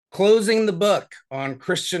Closing the book on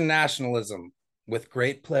Christian nationalism with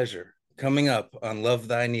great pleasure, coming up on Love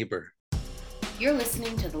Thy Neighbor. You're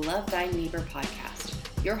listening to the Love Thy Neighbor podcast,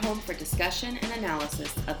 your home for discussion and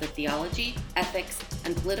analysis of the theology, ethics,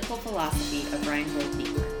 and political philosophy of Reinhold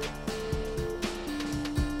Niebuhr.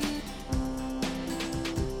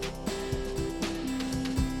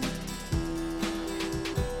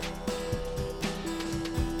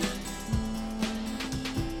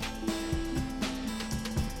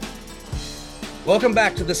 Welcome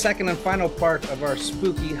back to the second and final part of our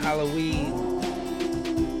spooky Halloween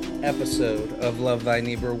episode of Love Thy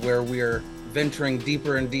Neighbor, where we're venturing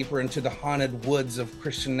deeper and deeper into the haunted woods of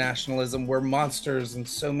Christian nationalism, where monsters and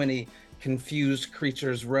so many confused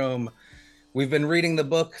creatures roam. We've been reading the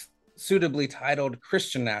book suitably titled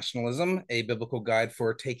Christian Nationalism, a biblical guide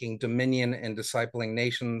for taking dominion and discipling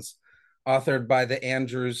nations, authored by the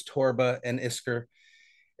Andrews Torba and Isker.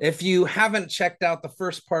 If you haven't checked out the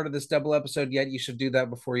first part of this double episode yet, you should do that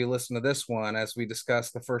before you listen to this one, as we discuss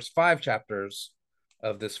the first 5 chapters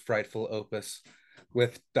of this frightful opus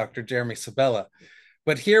with Dr. Jeremy Sabella.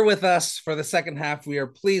 But here with us for the second half, we are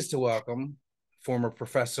pleased to welcome former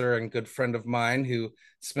professor and good friend of mine who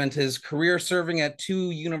spent his career serving at 2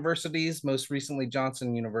 universities, most recently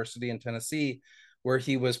Johnson University in Tennessee, where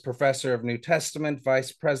he was professor of New Testament,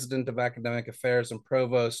 vice president of academic affairs, and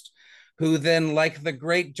provost, who then, like the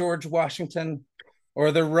great George Washington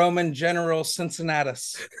or the Roman general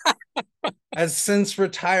Cincinnatus, has since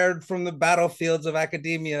retired from the battlefields of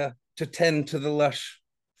academia to tend to the lush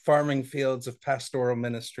farming fields of pastoral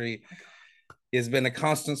ministry. He has been a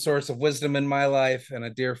constant source of wisdom in my life and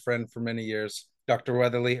a dear friend for many years. Dr.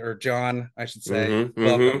 Weatherly, or John, I should say,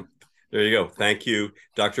 welcome. There you go. Thank you,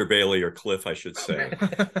 Dr. Bailey, or Cliff, I should say.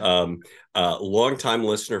 Long-time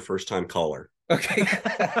listener, first-time caller. Okay.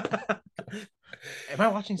 Am I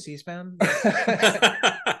watching C-SPAN?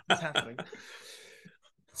 What's happening?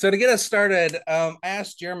 So to get us started, I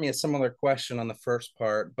asked Jeremy a similar question on the first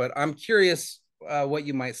part, but I'm curious what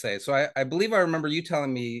you might say. So I believe I remember you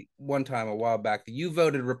telling me one time a while back that you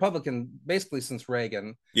voted Republican basically since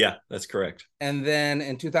Reagan. Yeah, that's correct. And then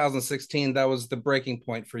in 2016, that was the breaking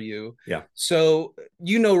point for you. Yeah. So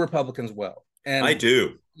you know Republicans well. And I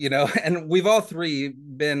do. You know, and we've all three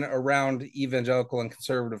been around evangelical and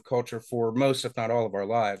conservative culture for most, if not all, of our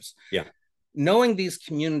lives. Yeah. Knowing these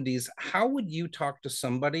communities, how would you talk to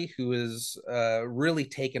somebody who is really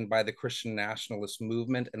taken by the Christian nationalist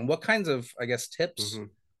movement? And what kinds of, I guess, tips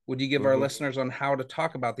would you give our listeners on how to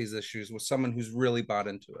talk about these issues with someone who's really bought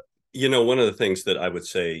into it? You know, one of the things that I would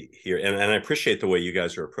say here, and I appreciate the way you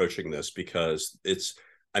guys are approaching this, because it's,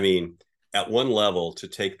 I mean, at one level, to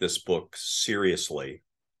take this book seriously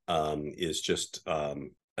is just a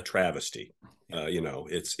travesty. You know,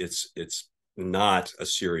 it's not a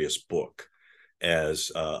serious book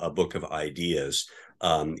as a book of ideas.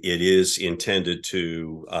 It is intended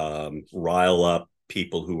to rile up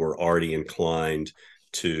people who are already inclined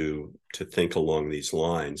to think along these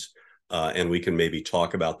lines. And we can maybe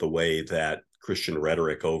talk about the way that Christian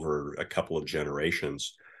rhetoric over a couple of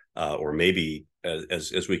generations, or maybe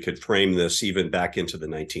as we could frame this even back into the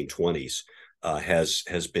 1920s,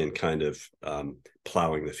 has been kind of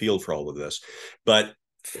plowing the field for all of this. But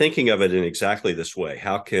thinking of it in exactly this way,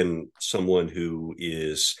 how can someone who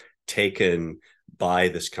is taken by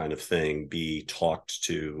this kind of thing be talked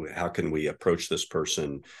to? How can we approach this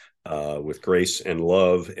person with grace and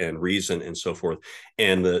love and reason and so forth?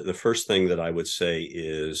 And the first thing that I would say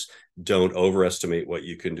is, don't overestimate what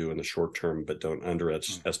you can do in the short term, but don't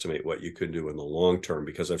underestimate what you can do in the long term.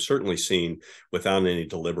 Because I've certainly seen, without any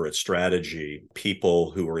deliberate strategy, people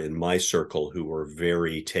who are in my circle who were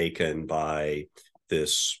very taken by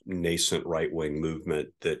this nascent right-wing movement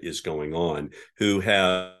that is going on, who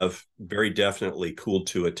have very definitely cooled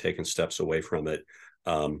to it, taken steps away from it,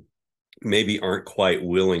 maybe aren't quite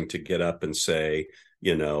willing to get up and say,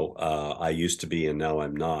 you know, I used to be and now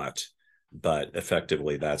I'm not. But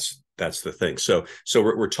effectively, that's the thing. So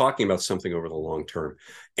we're talking about something over the long term,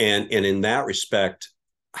 and in that respect,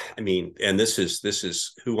 I mean, and this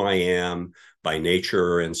is who I am by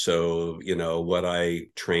nature, and so, you know, what I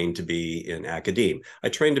trained to be in academe. I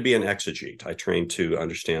trained to be an exegete. I trained to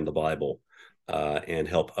understand the Bible and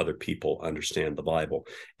help other people understand the Bible.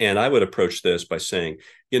 And I would approach this by saying,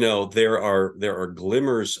 you know, there are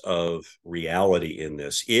glimmers of reality in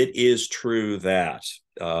this. It is true that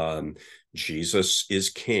Jesus is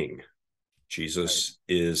king. Jesus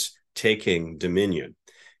is taking dominion.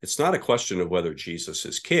 It's not a question of whether Jesus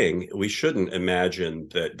is king. We shouldn't imagine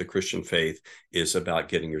that the Christian faith is about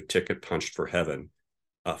getting your ticket punched for heaven,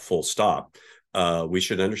 full stop. We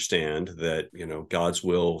should understand that, you know, God's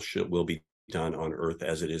will be done on earth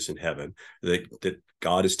as it is in heaven, that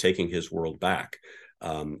God is taking his world back,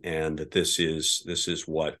 and that this is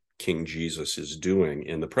what King Jesus is doing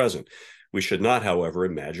in the present. We should not, however,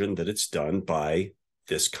 imagine that it's done by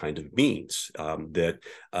this kind of means, that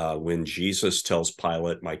when Jesus tells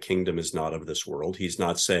Pilate, my kingdom is not of this world, he's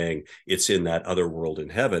not saying it's in that other world in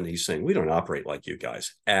heaven. He's saying, we don't operate like you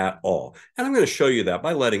guys at all. And I'm going to show you that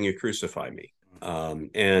by letting you crucify me.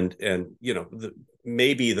 And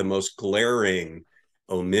maybe the most glaring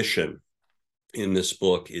omission in this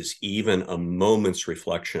book is even a moment's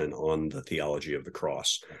reflection on the theology of the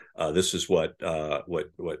cross. This is what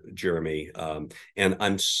Jeremy, and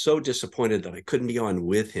I'm so disappointed that I couldn't be on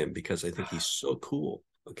with him because I think he's so cool.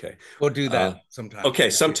 Okay, we'll do that sometime. Okay,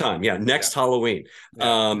 sometime, yeah, next Halloween,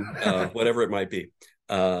 whatever it might be.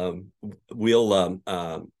 We'll,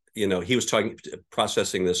 he was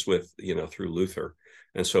processing this with, through Luther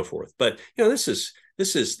and so forth. But this is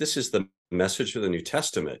the message of the New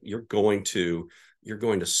Testament. You're going to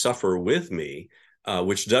suffer with me,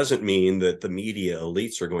 which doesn't mean that the media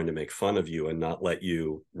elites are going to make fun of you and not let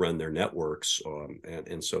you run their networks,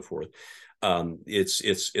 and so forth.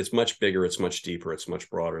 It's much bigger, it's much deeper, it's much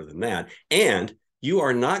broader than that. And you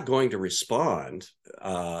are not going to respond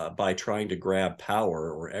by trying to grab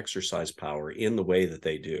power or exercise power in the way that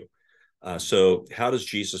they do. So how does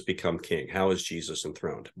Jesus become king? How is Jesus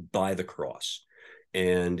enthroned? By the cross.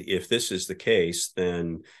 And if this is the case,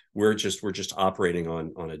 then we're just operating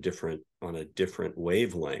on a different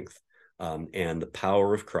wavelength, and the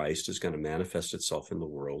power of Christ is going to manifest itself in the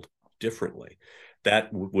world differently. That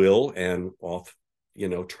will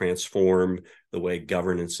transform the way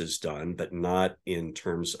governance is done, but not in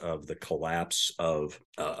terms of the collapse of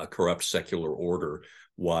a corrupt secular order,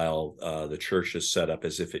 while the church is set up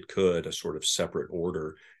as if it could, a sort of separate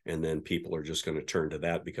order, and then people are just going to turn to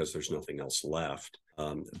that because there's nothing else left.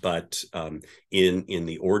 But in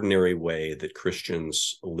the ordinary way that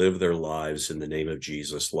Christians live their lives in the name of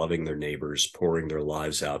Jesus, loving their neighbors, pouring their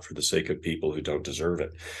lives out for the sake of people who don't deserve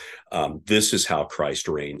it, this is how Christ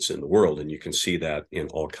reigns in the world. And you can see that in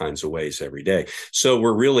all kinds of ways every day. So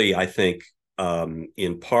we're really, I think,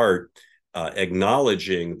 in part,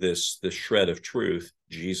 acknowledging this shred of truth,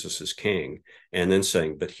 Jesus is king, and then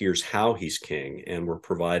saying, but here's how he's king, and we're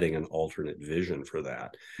providing an alternate vision for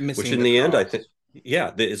that. Which in the end, I think,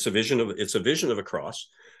 it's a vision of a cross,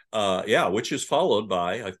 which is followed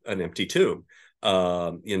by an empty tomb.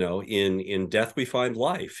 In death we find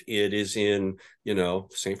life. It is in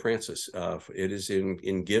St. Francis. It is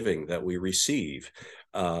in giving that we receive.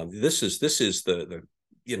 This is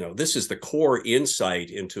the core insight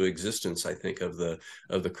into existence, I think, of the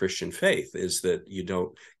Christian faith, is that you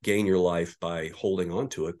don't gain your life by holding on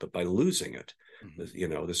to it, but by losing it.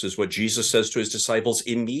 Mm-hmm. This is what Jesus says to his disciples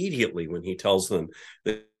immediately when he tells them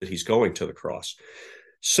that he's going to the cross.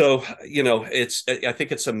 So, I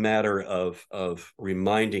think it's a matter of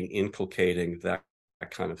reminding, inculcating that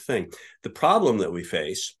kind of thing. The problem that we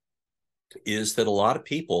face is that a lot of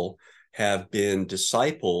people have been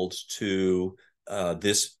discipled to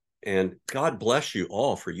this, and God bless you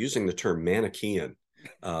all for using the term Manichaean,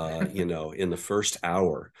 in the first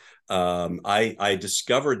hour. I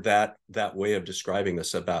discovered that way of describing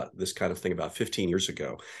this kind of thing about 15 years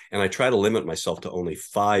ago, and I try to limit myself to only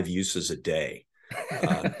 5 uses a day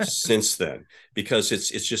since then, because it's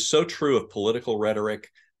just so true of political rhetoric,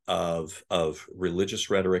 of religious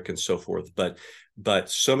rhetoric, and so forth. But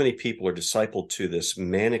so many people are discipled to this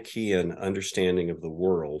Manichaean understanding of the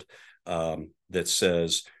world, that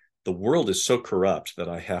says the world is so corrupt that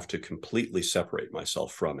I have to completely separate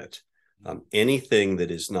myself from it. Anything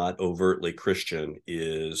that is not overtly Christian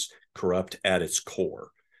is corrupt at its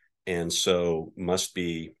core, and so must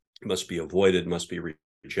be avoided, must be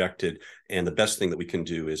rejected. And the best thing that we can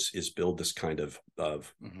do is build this kind of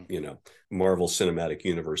Marvel cinematic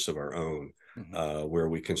universe of our own, where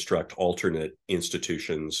we construct alternate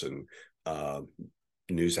institutions and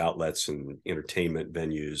news outlets and entertainment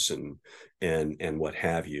venues and what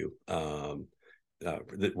have you.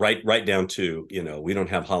 Right down to, we don't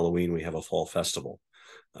have Halloween, we have a fall festival,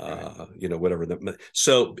 whatever.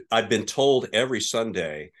 So I've been told every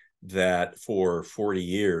Sunday that for 40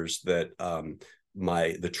 years that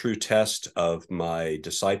the true test of my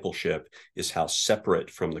discipleship is how separate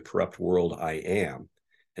from the corrupt world I am.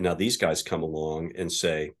 And now these guys come along and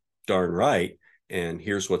say, darn right, and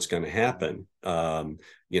here's what's going to happen.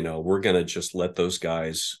 We're going to just let those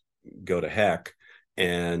guys go to heck.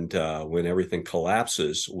 And when everything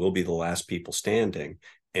collapses, we'll be the last people standing,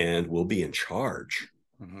 and we'll be in charge.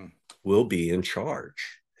 Mm-hmm. We'll be in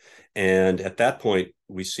charge. And at that point,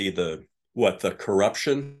 we see the what the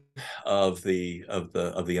corruption of the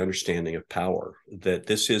understanding of power, that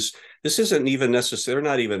this isn't even necessary. They're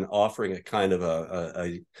not even offering a kind of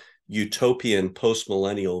a utopian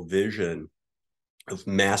post-millennial vision of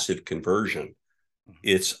massive conversion.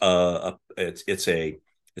 It's a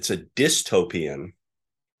dystopian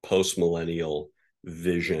post-millennial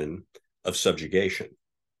vision of subjugation.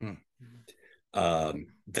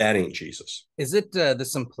 That ain't Jesus. Is it the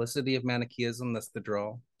simplicity of Manichaeism that's the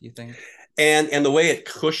draw, do you think? And the way it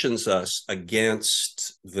cushions us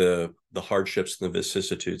against the hardships and the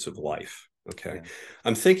vicissitudes of life. Okay. Yeah.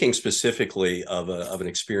 I'm thinking specifically of an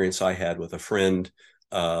experience I had with a friend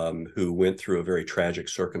who went through a very tragic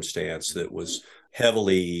circumstance that was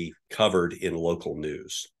heavily covered in local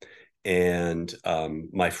news. And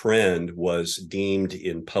my friend was deemed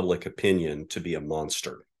in public opinion to be a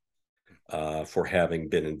monster for having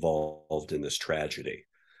been involved in this tragedy.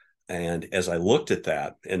 And as I looked at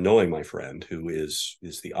that, and knowing my friend, who is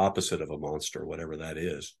the opposite of a monster, whatever that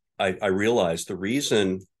is, I realized the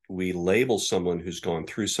reason we label someone who's gone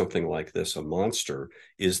through something like this a monster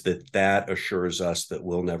is that assures us that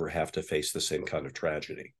we'll never have to face the same kind of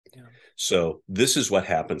tragedy. Yeah. So this is what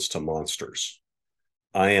happens to monsters.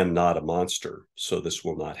 I am not a monster, so this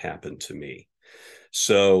will not happen to me.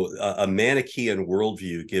 So a Manichaean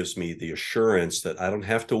worldview gives me the assurance that I don't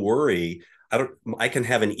have to worry. I can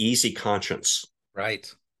have an easy conscience.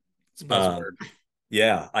 Right. It's a buzzword.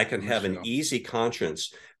 Yeah, I can have an easy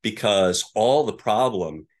conscience because all the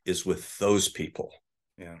problem is with those people.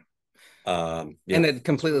 Yeah. And it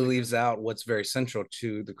completely leaves out what's very central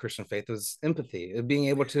to the Christian faith is empathy, being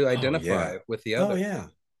able to identify with the other. Oh, yeah.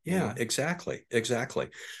 Yeah, exactly.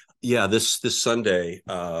 Yeah, this Sunday,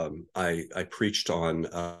 I preached on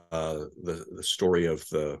the story of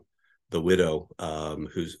the widow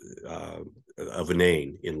who's of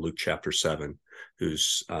Nain in Luke chapter 7,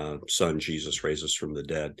 whose son Jesus raises from the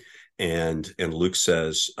dead, and Luke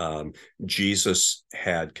says Jesus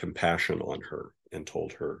had compassion on her and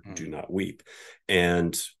told her, "Do not weep,"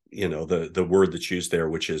 and the word that's used there,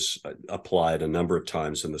 which is applied a number of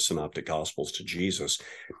times in the Synoptic Gospels to Jesus,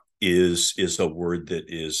 is a word that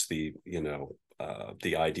is the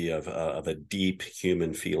idea of a deep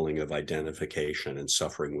human feeling of identification and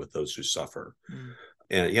suffering with those who suffer.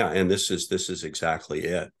 And this is exactly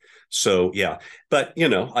it. So yeah, but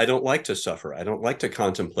I don't like to suffer. I don't like to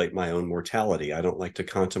contemplate my own mortality. I don't like to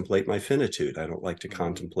contemplate my finitude. I don't like to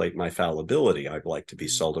contemplate my fallibility. I'd like to be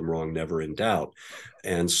seldom wrong, never in doubt.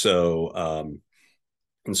 And so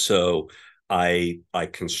I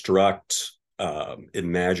construct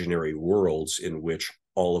imaginary worlds in which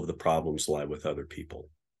all of the problems lie with other people.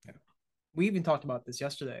 Yeah. We even talked about this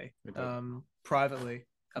yesterday, privately.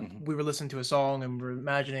 We were listening to a song and we were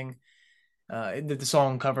imagining that the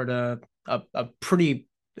song covered a pretty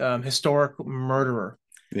historic murderer.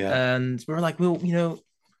 Yeah. And we were like, well,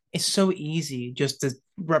 it's so easy just to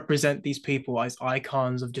represent these people as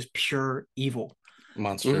icons of just pure evil.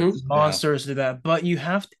 Monsters do that, but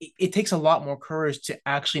it takes a lot more courage to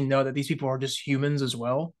actually know that these people are just humans as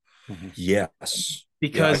well. Yes,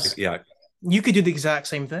 because you could do the exact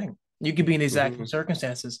same thing. You could be in the exact same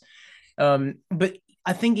circumstances, but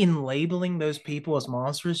I think in labeling those people as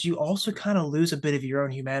monsters, you also kind of lose a bit of your own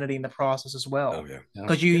humanity in the process as well.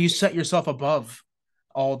 Because you set yourself above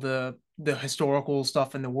all the historical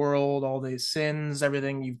stuff in the world, all the sins,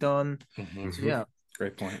 everything you've done. So, yeah.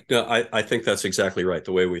 Great point. No, I think that's exactly right.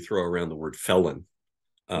 The way we throw around the word felon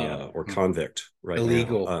or convict right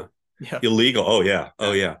illegal. Now. Illegal. Oh, yeah.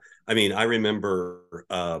 Oh, yeah. I mean, I remember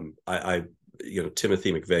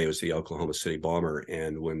Timothy McVeigh was the Oklahoma City bomber.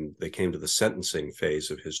 And when they came to the sentencing phase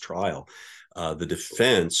of his trial, the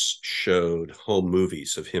defense showed home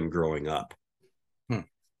movies of him growing up.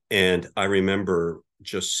 And I remember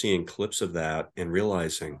just seeing clips of that and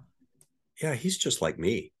realizing, yeah, he's just like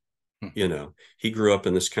me. He grew up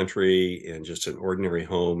in this country in just an ordinary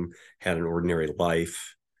home, had an ordinary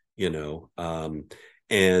life,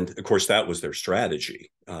 and of course that was their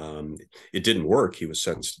strategy. It didn't work. He was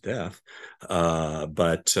sentenced to death.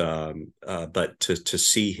 But to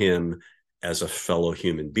see him as a fellow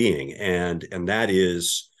human being, and that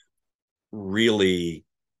is really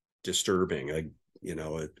disturbing. In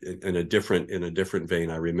a different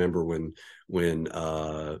vein, I remember when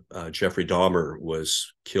Jeffrey Dahmer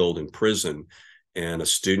was killed in prison, and a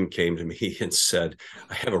student came to me and said,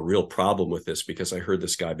 "I have a real problem with this because I heard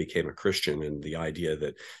this guy became a Christian, and the idea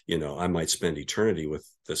that I might spend eternity with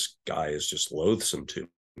this guy is just loathsome to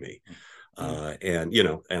me." And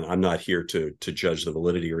I'm not here to judge the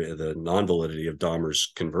validity or the non-validity of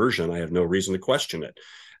Dahmer's conversion. I have no reason to question it,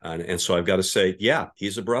 and so I've got to say, yeah,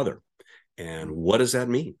 he's a brother. And what does that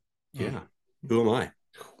mean? Yeah. Who am I?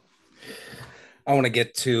 I want to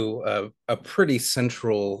get to a pretty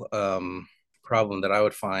central problem that I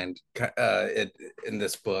would find in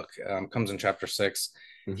this book. Comes in chapter 6.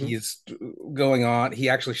 Mm-hmm. He's going on. He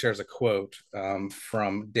actually shares a quote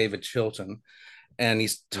from David Chilton, and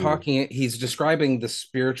he's talking. He's describing the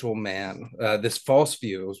spiritual man. This false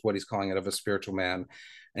view is what he's calling it, of a spiritual man.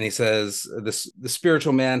 And he says the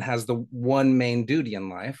spiritual man has the one main duty in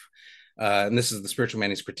life, and this is the spiritual man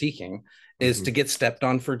he's critiquing, is to get stepped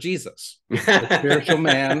on for Jesus. The spiritual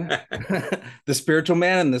man, the spiritual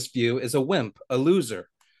man in this view is a wimp, a loser,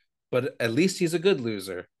 but at least he's a good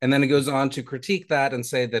loser. And then it goes on to critique that and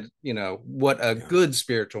say that, what a good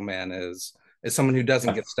spiritual man is someone who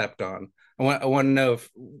doesn't get stepped on. I want to know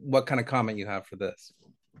what kind of comment you have for this.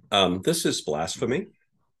 This is blasphemy.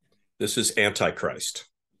 This is Antichrist.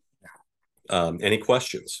 Any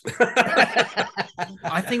questions?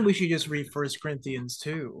 I think we should just read 1 Corinthians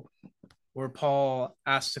 2, where Paul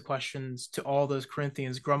asks the questions to all those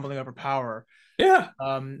Corinthians grumbling over power. Yeah.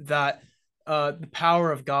 That the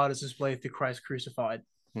power of God is displayed through Christ crucified.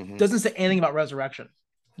 Mm-hmm. Doesn't say anything about resurrection.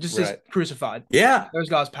 Just says crucified. Yeah. There's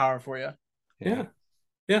God's power for you. Yeah.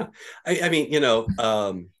 Yeah. I mean,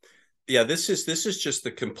 this is just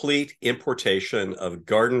the complete importation of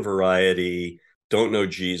garden variety, don't know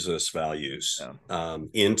Jesus values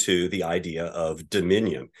into the idea of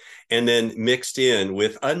dominion, and then mixed in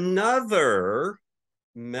with another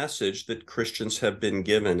message that Christians have been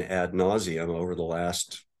given ad nauseum over the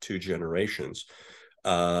last 2 generations,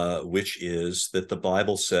 which is that the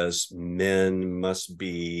Bible says men must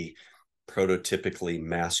be prototypically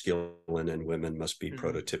masculine and women must be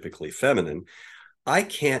prototypically feminine. I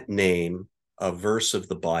can't name a verse of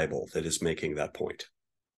the Bible that is making that point.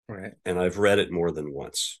 Right. And I've read it more than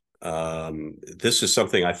once. This is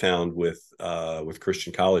something I found with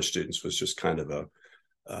Christian college students, was just kind of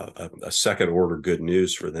a second order good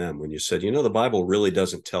news for them when you said, the Bible really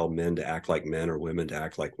doesn't tell men to act like men or women to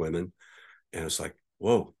act like women. And it's like,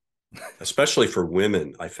 whoa, especially for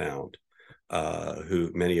women, I found,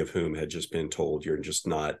 many of whom had just been told you're just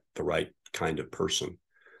not the right kind of person.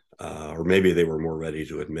 Or maybe they were more ready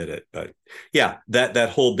to admit it. But yeah, that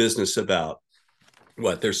whole business about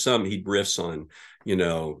there's some he riffs on,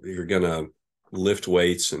 you're going to lift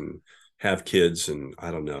weights and have kids and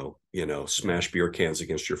I don't know, smash beer cans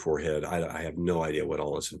against your forehead. I have no idea what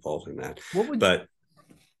all is involved in that.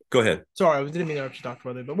 Go ahead. Sorry, I didn't mean to interrupt you, Dr.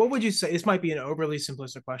 Weatherly, but what would you say? This might be an overly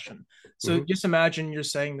simplistic question. So just imagine you're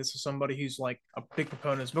saying this to somebody who's like a big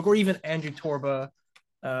proponent of this book, or even Andrews Torba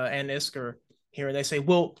and Isker here, and they say,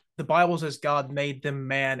 well, the Bible says God made them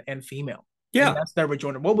man and female. Yeah. And that's their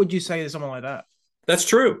rejoinder. What would you say to someone like that? That's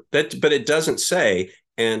true. But it doesn't say,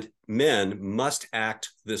 and men must act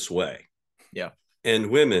this way. Yeah. And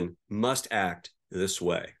women must act this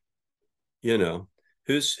way.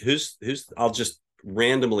 Who's I'll just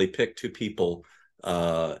randomly pick 2 people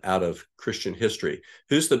out of Christian history.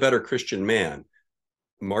 Who's the better Christian man,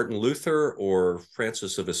 Martin Luther or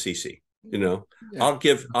Francis of Assisi? Yeah. I'll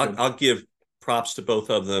give props to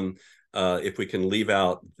both of them if we can leave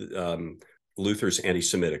out Luther's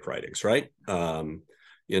anti-Semitic writings, right? There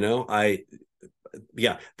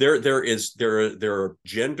are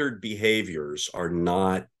gendered behaviors are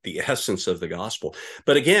not the essence of the gospel.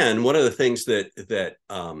 But again, one of the things that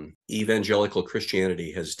evangelical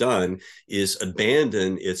Christianity has done is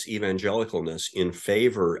abandon its evangelicalness in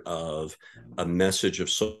favor of a message of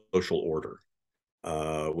social order,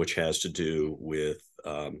 which has to do with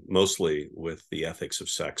mostly with the ethics of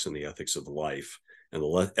sex and the ethics of life, and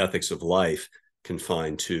the ethics of life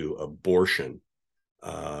confined to abortion,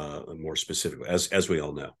 more specifically, as we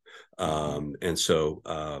all know. And so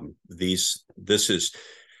this is,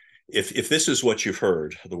 if this is what you've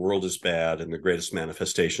heard, the world is bad, and the greatest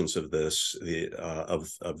manifestations of this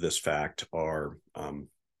of this fact are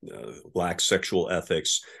lax sexual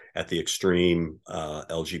ethics at the extreme,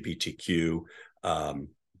 LGBTQ,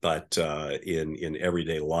 but in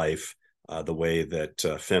everyday life, the way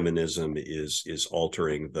that feminism is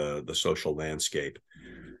altering the social landscape.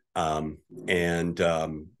 And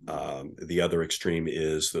the other extreme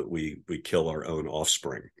is that we kill our own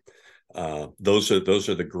offspring. Those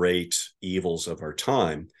are the great evils of our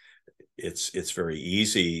time. It's very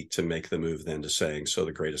easy to make the move then to saying, so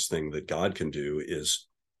the greatest thing that God can do is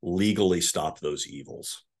legally stop those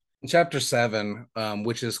evils. Chapter 7,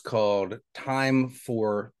 which is called "Time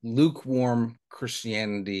for Lukewarm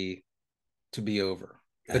Christianity to be over."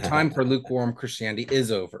 The time for lukewarm Christianity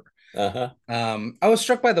is over. I was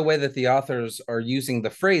struck by the way that the authors are using the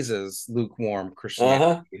phrases lukewarm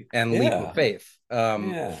Christianity and leap of faith.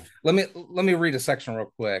 Let me read a section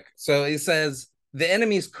real quick. So he says, The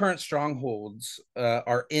enemy's current strongholds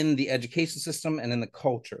are in the education system and in the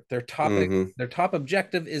culture. Their top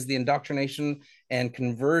objective is the indoctrination and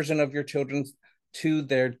conversion of your children to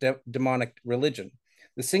their demonic religion.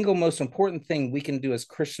 The single most important thing we can do as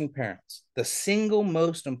Christian parents,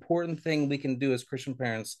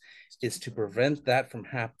 is to prevent that from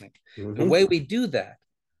happening. The way we do that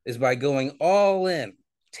is by going all in,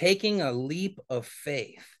 taking a leap of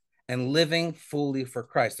faith and living fully for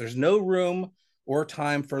Christ. There's no room or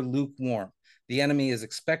time for lukewarm. The enemy is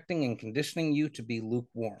expecting and conditioning you to be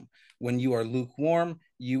lukewarm. When you are lukewarm,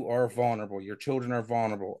 you are vulnerable. Your children are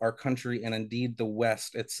vulnerable. Our country, and indeed the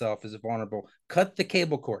West itself, is vulnerable. Cut the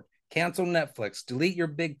cable cord, cancel Netflix, delete your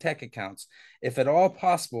big tech accounts. If at all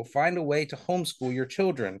possible, find a way to homeschool your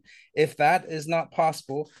children. If that is not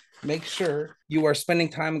possible, make sure you are spending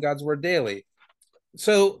time in God's word daily.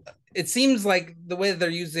 So it seems like the way that they're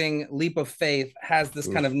using leap of faith has this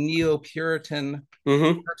kind of neo-Puritan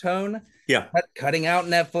tone. Yeah. Cutting out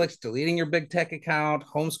Netflix, deleting your big tech account,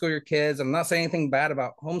 homeschool your kids. I'm not saying anything bad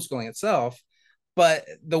about homeschooling itself, but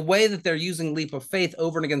the way that they're using leap of faith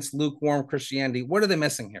over and against lukewarm Christianity, what are they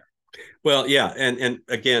missing here? Well, yeah, and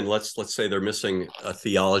again, let's say they're missing a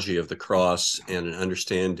theology of the cross and an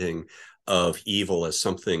understanding of evil as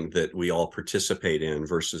something that we all participate in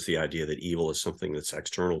versus the idea that evil is something that's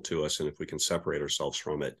external to us, and if we can separate ourselves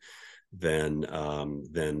from it, then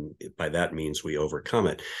by that means we overcome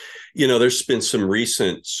it. You know, there's been some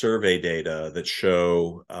recent survey data that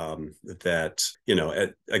show that, you know,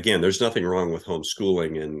 again, there's nothing wrong with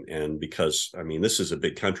homeschooling, and because, I mean, this is a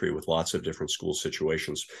big country with lots of different school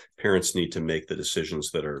situations. Parents need to make the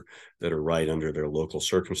decisions that are right under their local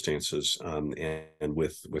circumstances, and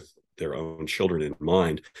with their own children in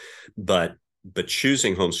mind. But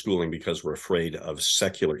choosing homeschooling because we're afraid of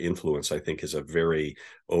secular influence, I think, is a very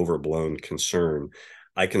overblown concern.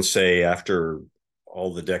 I can say, after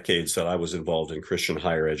all the decades that I was involved in Christian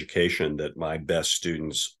higher education, that my best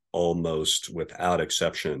students, almost without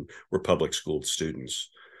exception, were public school students.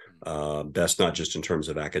 Best not just in terms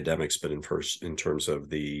of academics, but in terms of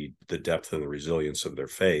the depth and the resilience of their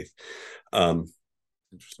faith.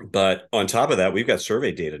 But on top of that, we've got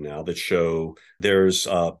survey data now that show there's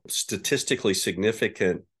a statistically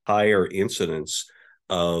significant higher incidence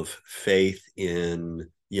of faith in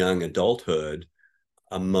young adulthood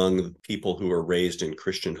among people who are raised in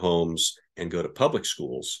Christian homes and go to public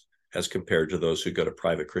schools as compared to those who go to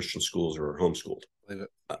private Christian schools or are homeschooled.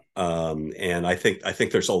 And I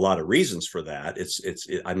think there's a lot of reasons for that.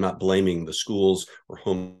 I'm not blaming the schools or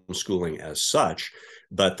homeschooling as such,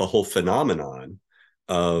 but the whole phenomenon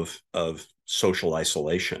of social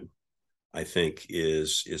isolation, I think,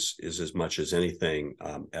 is as much as anything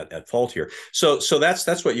at fault here. So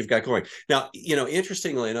that's what you've got going. Now, you know,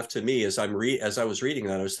 interestingly enough to me, as I was reading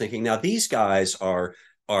that, I was thinking, now these guys are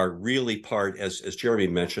really part, as Jeremy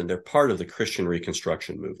mentioned, they're part of the Christian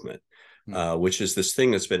Reconstruction movement. Which is this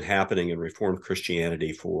thing that's been happening in Reformed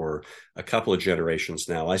Christianity for a couple of generations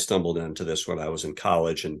now. I stumbled into this when I was in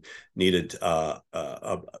college and needed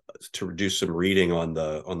to do some reading on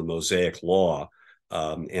the Mosaic Law,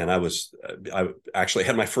 and I actually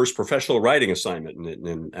had my first professional writing assignment,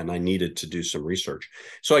 and I needed to do some research.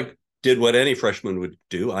 So I did what any freshman would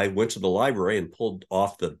do. I went to the library and pulled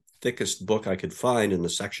off the thickest book I could find in the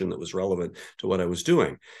section that was relevant to what I was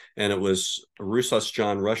doing. And it was Rousas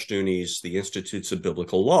John Rushdoony's The Institutes of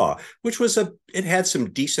Biblical Law, which was it had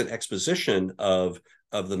some decent exposition of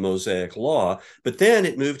the Mosaic Law, but then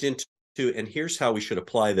it moved into, and here's how we should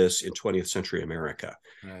apply this in 20th century America.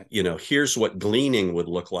 Right. You know, here's what gleaning would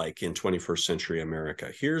look like in 21st century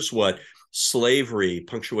America. Here's what slavery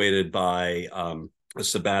punctuated by a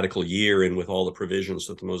sabbatical year and with all the provisions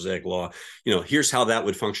of the Mosaic Law, you know, here's how that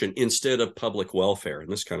would function instead of public welfare and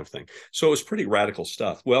this kind of thing. So it was pretty radical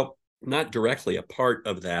stuff. Well, not directly a part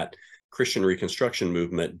of that Christian Reconstruction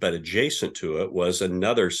movement, but adjacent to it was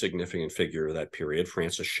another significant figure of that period,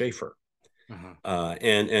 Francis Schaeffer.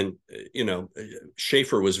 And you know,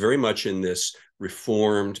 Schaeffer was very much in this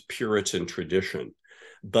Reformed Puritan tradition.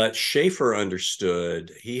 But Schaeffer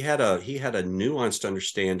understood, he had a nuanced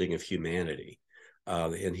understanding of humanity.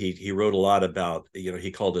 And he wrote a lot about, you know,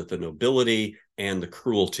 he called it the nobility and the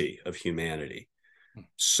cruelty of humanity.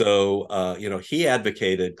 So, you know, he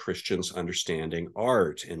advocated Christians understanding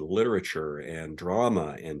art and literature and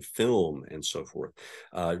drama and film and so forth,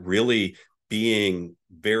 really being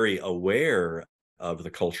very aware of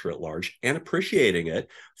the culture at large and appreciating it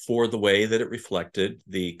for the way that it reflected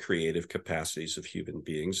the creative capacities of human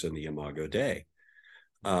beings and the Imago Dei.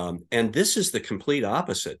 And this is the complete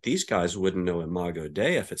opposite. These guys wouldn't know Imago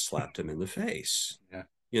Dei if it slapped them in the face. Yeah.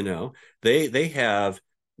 You know, they have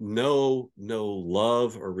no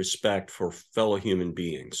love or respect for fellow human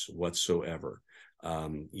beings whatsoever.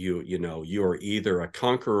 You are either a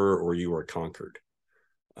conqueror or you are conquered,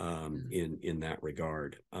 in that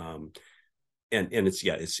regard. And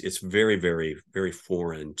it's very, very, very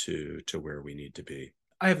foreign to where we need to be.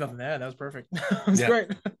 I have nothing to add. That was perfect. That's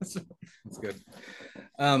great. That's good.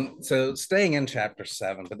 So staying in chapter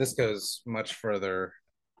 7, but this goes much further.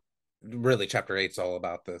 Really, chapter 8's all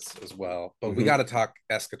about this as well. But we got to talk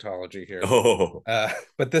eschatology here.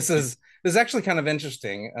 But this is actually kind of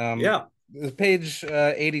interesting. Page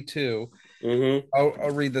 82.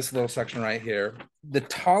 I'll read this little section right here. The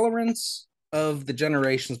tolerance of the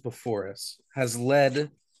generations before us has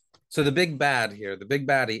led. So the big bad here, the big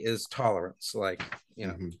baddie is tolerance. Like,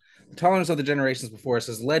 the tolerance of the generations before us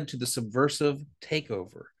has led to the subversive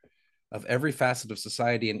takeover of every facet of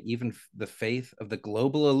society and even the faith of the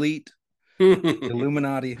global elite, the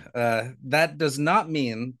Illuminati. That does not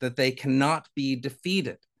mean that they cannot be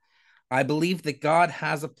defeated. I believe that God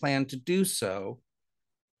has a plan to do so,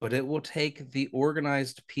 but it will take the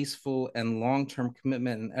organized, peaceful, and long-term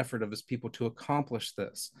commitment and effort of his people to accomplish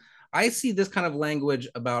this. I see this kind of language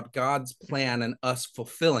about God's plan and us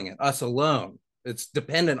fulfilling it, us alone. It's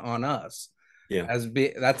dependent on us. Yeah,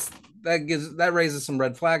 that raises some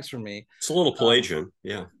red flags for me. It's a little Pelagian.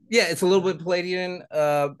 Yeah, it's a little bit Pelagian.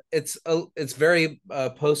 It's very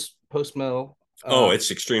post-mill. It's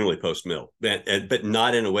extremely post-mill, but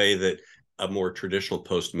not in a way that a more traditional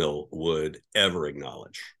post-mill would ever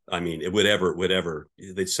acknowledge. I mean, it would ever.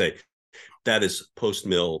 They'd say that is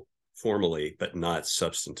post-mill formally, but not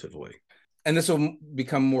substantively. And this will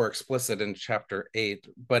become more explicit in chapter 8,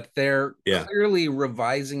 but they're clearly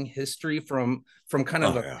revising history from kind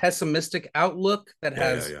of a pessimistic outlook that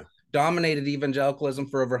has dominated evangelicalism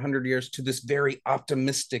for over 100 years to this very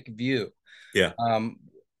optimistic view.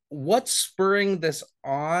 What's spurring this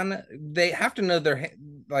on? They have to know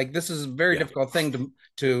this is a very difficult thing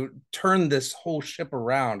to turn this whole ship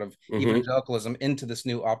around of evangelicalism into this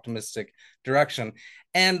new optimistic direction.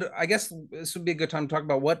 And I guess this would be a good time to talk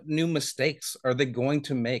about what new mistakes are they going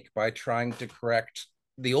to make by trying to correct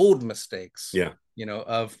the old mistakes,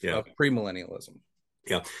 of premillennialism.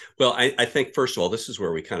 Yeah. Well, I think, first of all, this is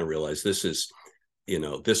where we kind of realize this is,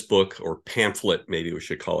 this book or pamphlet, maybe we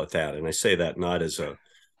should call it that. And I say that not as a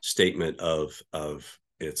statement of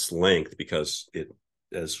its length, because it,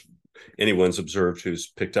 as anyone's observed who's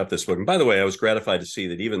picked up this book. And by the way, I was gratified to see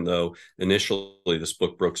that even though initially this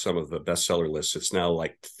book broke some of the bestseller lists, it's now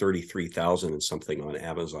like 33,000 and something on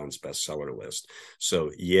Amazon's bestseller list. So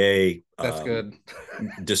yay. That's good.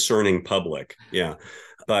 Discerning public. Yeah.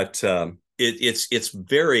 But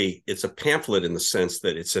it's a pamphlet in the sense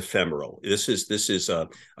that it's ephemeral. This is a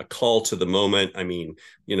call to the moment. I mean,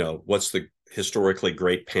 what's the historically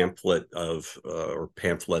great pamphlet or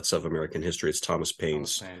pamphlets of American history? It's Thomas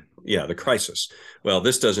Paine's, The Crisis. Well,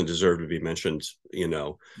 this doesn't deserve to be mentioned, in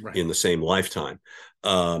the same lifetime.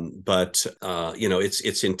 But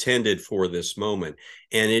it's intended for this moment.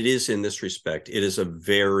 And it is, in this respect, it is a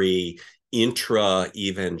very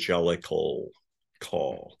intra-evangelical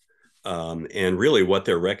call. And really what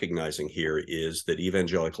they're recognizing here is that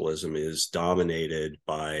evangelicalism is dominated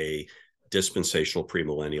by dispensational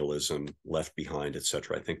premillennialism, left behind, et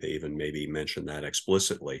cetera. I think they even maybe mentioned that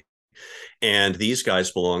explicitly. And these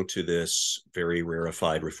guys belong to this very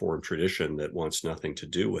rarefied Reformed tradition that wants nothing to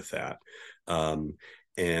do with that.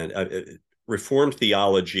 Reformed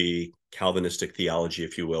theology, Calvinistic theology,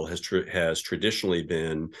 if you will, has traditionally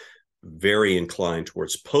been very inclined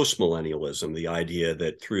towards postmillennialism, the idea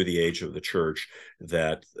that through the age of the church,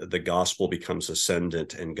 that the gospel becomes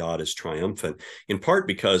ascendant and God is triumphant, in part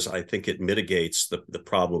because I think it mitigates the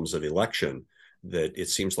problems of election, that it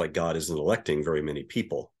seems like God isn't electing very many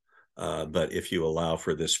people. But if you allow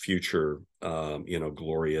for this future,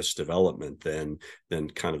 glorious development, then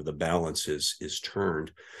kind of the balance is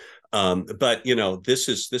turned. But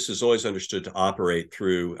this is always understood to operate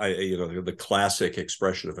through the classic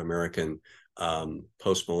expression of American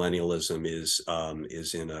postmillennialism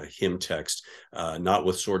is in a hymn text, not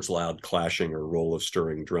with swords loud clashing or roll of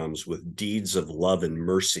stirring drums, with deeds of love and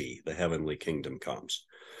mercy the heavenly kingdom comes.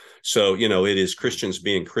 So it is Christians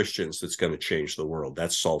being Christians that's going to change the world.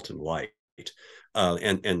 That's salt and light.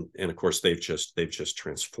 And of course they've just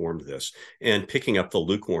transformed this and picking up the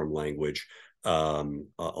lukewarm language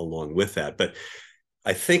along with that. But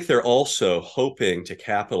I think they're also hoping to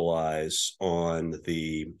capitalize on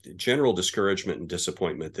the general discouragement and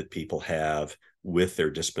disappointment that people have with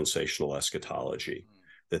their dispensational eschatology,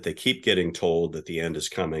 that they keep getting told that the end is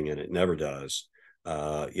coming and it never does.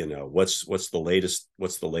 What's the latest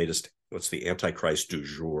What's the Antichrist du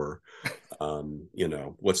jour?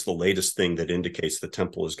 What's the latest thing that indicates the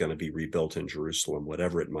temple is going to be rebuilt in Jerusalem,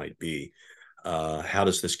 whatever it might be? How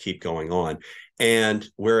does this keep going on? And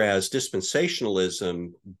whereas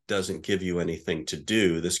dispensationalism doesn't give you anything to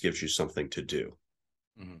do, this gives you something to do.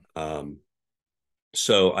 Mm-hmm.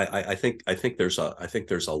 So I think there's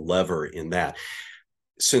a lever in that.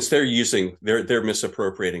 Since they're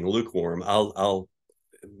misappropriating lukewarm, I'll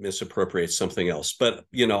misappropriate something else. But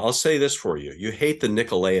I'll say this for you: you hate the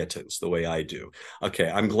Nicolaitans the way I do. Okay,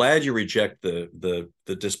 I'm glad you reject the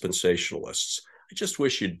dispensationalists. I just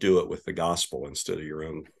wish you'd do it with the gospel instead of your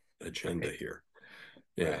own agenda here.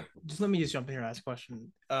 Yeah. Just let me just jump in here and ask a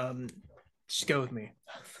question. Just go with me.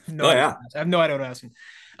 I have no idea what I'm asking.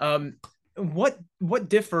 What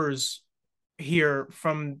differs here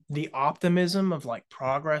from the optimism of like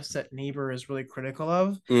progress that Niebuhr is really critical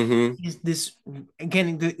of? Mm-hmm. Is this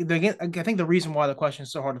again? I think the reason why the question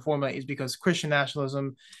is so hard to formulate is because Christian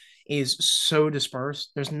nationalism is so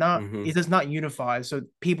dispersed. There's not it does not unify. So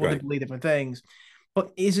people do believe different things.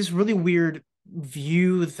 But is this really weird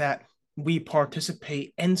view that we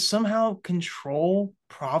participate and somehow control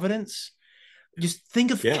providence? Just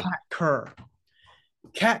think of Kat Kerr.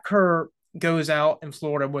 Kat Kerr goes out in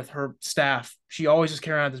Florida with her staff. She always just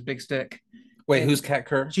carries around this big stick. Wait, who's Kat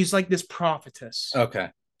Kerr? She's like this prophetess. Okay.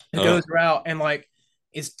 Who goes out and like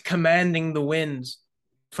is commanding the winds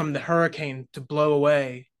from the hurricane to blow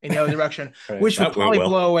away in the other direction, which would probably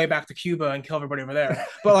blow away back to Cuba and kill everybody over there.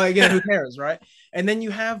 But like, who cares, right? And then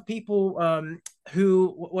you have people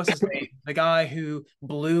who, what's his name? The guy who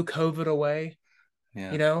blew COVID away.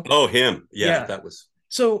 Yeah. Oh, him. Yeah, that was.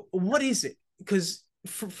 So what is it? Because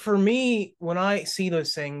for me, when I see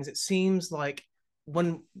those things, it seems like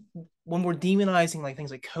when we're demonizing like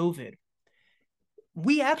things like COVID,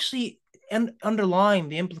 we actually, and underlying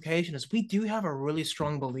the implication is we do have a really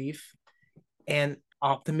strong belief and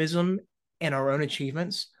optimism in our own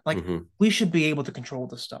achievements. Like we should be able to control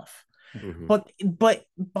this stuff. But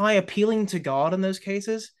by appealing to God in those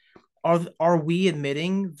cases, are we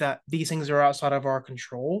admitting that these things are outside of our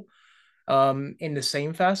control? In the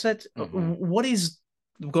same facet, what is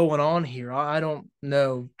going on here? I don't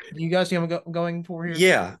know. Do you guys see what I'm going for here?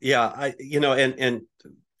 Yeah. And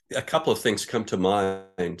a couple of things come to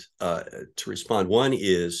mind to respond. One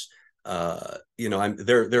is, there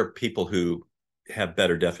are people who have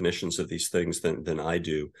better definitions of these things than I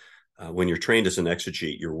do. When you're trained as an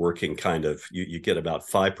exegete, you're working you get about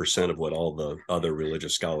 5% of what all the other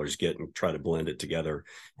religious scholars get and try to blend it together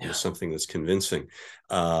into something that's convincing.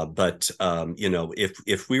 But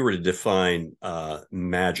if we were to define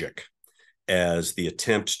magic as the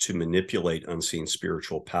attempt to manipulate unseen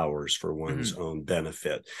spiritual powers for one's own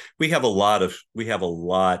benefit, we have a lot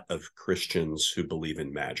of Christians who believe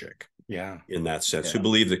in magic. In that sense, who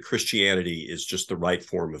believe that Christianity is just the right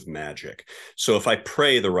form of magic. So if I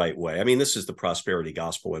pray the right way, I mean, this is the prosperity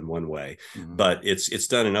gospel in one way, but it's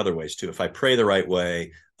done in other ways too. If I pray the right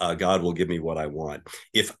way, God will give me what I want.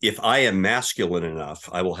 If I am masculine enough,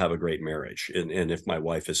 I will have a great marriage. And if my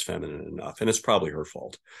wife is feminine enough, and it's probably her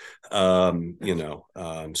fault,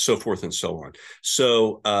 so forth and so on.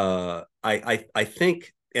 So I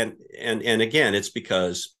think, and again, it's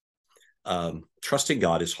because trusting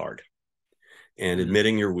God is hard. And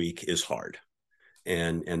admitting you're weak is hard.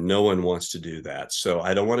 And no one wants to do that. So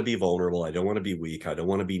I don't want to be vulnerable. I don't want to be weak. I don't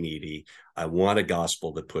want to be needy. I want a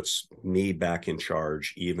gospel that puts me back in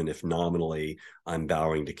charge, even if nominally I'm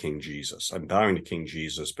bowing to King Jesus. I'm bowing to King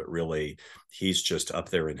Jesus, but really he's just up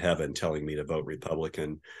there in heaven telling me to vote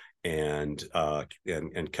Republican and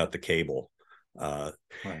cut the cable.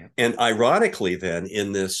 And ironically, then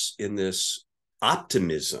in this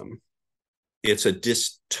optimism, it's a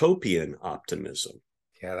dystopian optimism.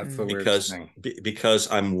 Yeah, that's the weirdest thing. Because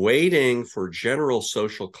I'm waiting for general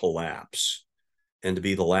social collapse and to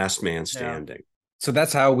be the last man standing. Yeah. So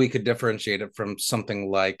that's how we could differentiate it from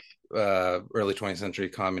something like early 20th century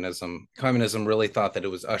communism. Communism really thought that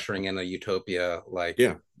it was ushering in a utopia.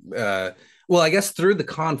 Well, I guess through the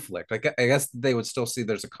conflict. I guess they would still see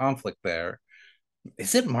there's a conflict there.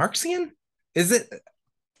 Is it Marxian?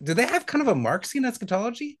 Do they have kind of a Marxian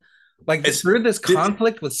eschatology? Like through this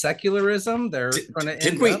conflict with secularism, they're going to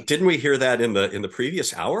end up. Didn't we hear that in the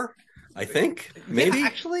previous hour? I think maybe. Yeah,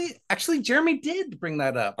 actually, Jeremy did bring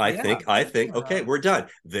that up. I think. Okay, we're done.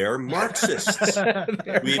 They're Marxists.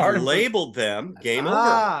 We've labeled them. Game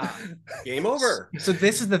over. Game over. So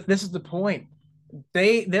this is the point.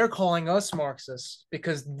 They're calling us Marxists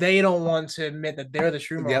because they don't want to admit that they're the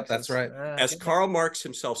true Marxists. Yep, that's right. As Karl Marx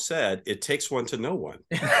himself said, it takes one to know one.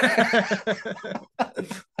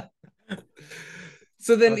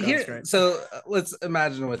 So then Oh, God, that's great. let's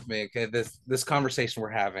imagine with me, okay, this conversation we're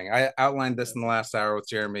having. I outlined this in the last hour with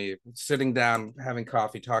Jeremy, sitting down, having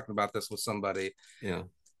coffee, talking about this with somebody. Yeah.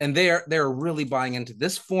 And they're really buying into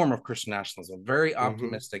this form of Christian nationalism, very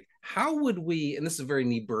optimistic. How would we, and this is a very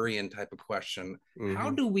Niebuhrian type of question, how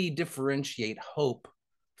do we differentiate hope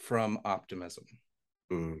from optimism?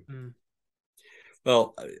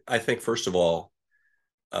 Well, I think first of all,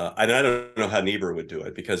 and I don't know how Niebuhr would do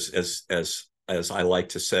it, because as I like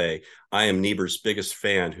to say, I am Niebuhr's biggest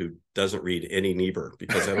fan who doesn't read any Niebuhr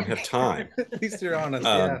because I don't have time. At least you're honest.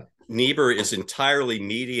 Niebuhr is entirely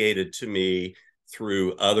mediated to me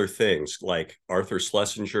through other things like Arthur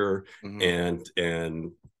Schlesinger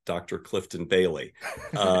and Dr. Clifton Bailey.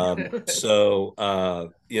 So I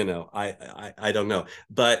don't know.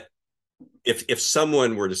 But if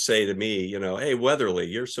someone were to say to me, hey, Weatherly,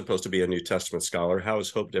 you're supposed to be a New Testament scholar. How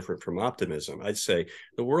is hope different from optimism? I'd say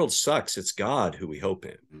the world sucks. It's God who we hope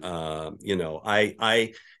in.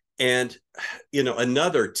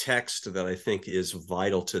 Another text that I think is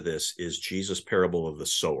vital to this is Jesus' parable of the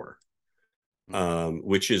sower,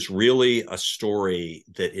 which is really a story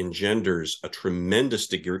that engenders a tremendous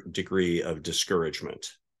degree of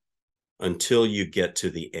discouragement until you get to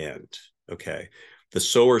the end. Okay. The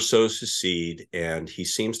sower sows his seed, and he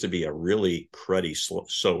seems to be a really cruddy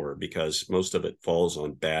sower because most of it falls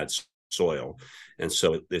on bad soil. And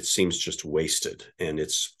so it seems just wasted, and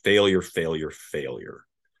it's failure, failure, failure.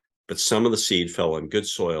 But some of the seed fell on good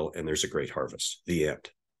soil, and there's a great harvest. The end.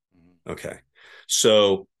 Okay.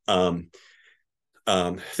 So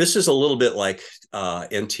this is a little bit like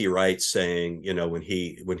N.T. Wright saying, when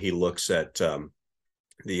he looks at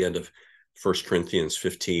the end of 1 Corinthians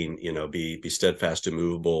 15, be steadfast,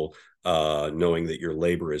 immovable, knowing that your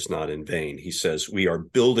labor is not in vain. He says, we are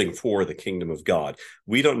building for the kingdom of God.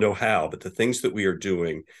 We don't know how, but the things that we are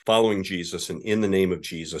doing, following Jesus and in the name of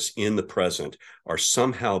Jesus in the present, are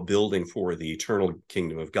somehow building for the eternal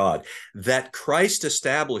kingdom of God that Christ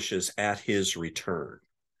establishes at his return.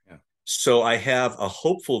 Yeah. So I have a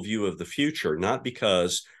hopeful view of the future, not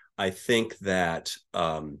because I think that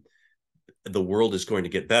the world is going to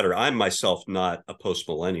get better. I'm myself not a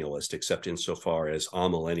postmillennialist, except insofar as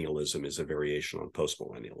amillennialism is a variation on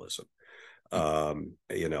postmillennialism.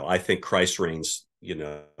 I think Christ reigns, in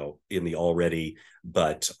the already,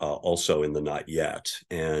 but also in the not yet,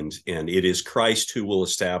 and it is Christ who will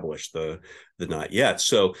establish the not yet.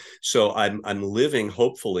 So I'm living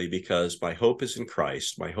hopefully because my hope is in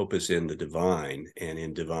Christ. My hope is in the divine and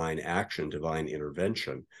in divine action, divine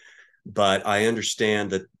intervention. But I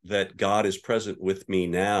understand that God is present with me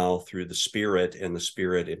now through the Spirit, and the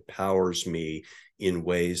Spirit empowers me in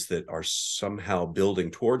ways that are somehow building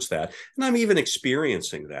towards that. And I'm even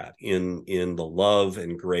experiencing that in the love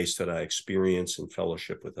and grace that I experience in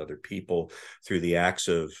fellowship with other people through the acts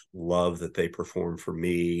of love that they perform for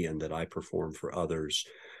me and that I perform for others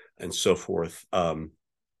and so forth. I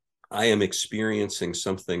am experiencing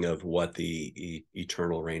something of what the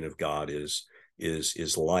eternal reign of God is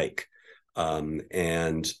like.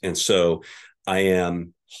 And so I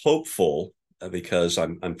am hopeful because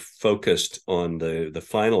I'm focused on the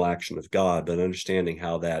final action of God, but understanding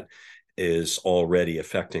how that is already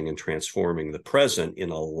affecting and transforming the present in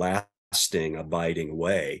a lasting, abiding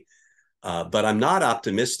way. But I'm not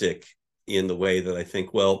optimistic in the way that I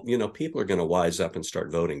think, people are going to wise up and start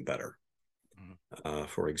voting better,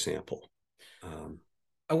 for example.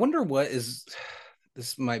 I wonder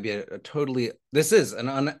this might be totally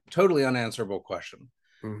unanswerable question,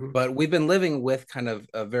 but we've been living with kind of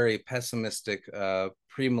a very pessimistic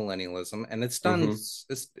premillennialism, and it's done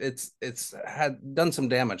it's had done some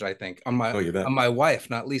damage, I think, on my wife,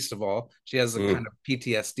 not least of all. She has a kind of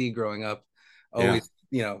PTSD growing up, always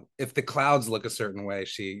if the clouds look a certain way,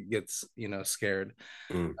 she gets scared.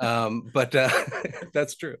 But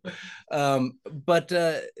that's true. But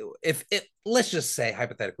if let's just say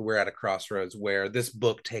hypothetically we're at a crossroads where this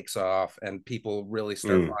book takes off and people really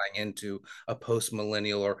start buying into a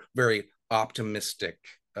post-millennial or very optimistic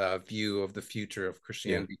view of the future of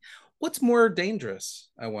Christianity. What's more dangerous,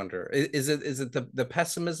 I wonder? Is it the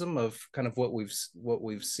pessimism of kind of what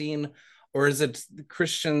we've seen, or is it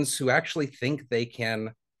Christians who actually think they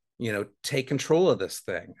can, take control of this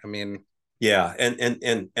thing? I mean, yeah,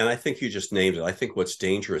 and I think you just named it. I think what's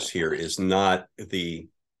dangerous here is not the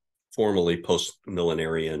formally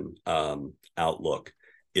post-millenarian outlook.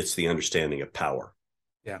 It's the understanding of power.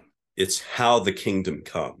 Yeah, it's how the kingdom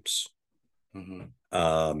comes.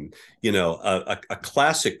 A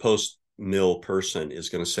classic post-mill person is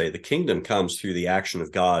going to say the kingdom comes through the action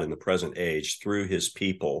of God in the present age through his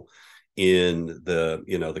people in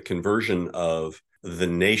the conversion of the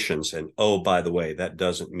nations. And oh, by the way, that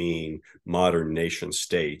doesn't mean modern nation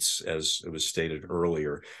states, as it was stated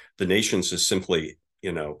earlier. The nations is simply,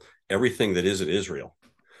 everything that is at Israel.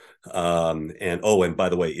 And by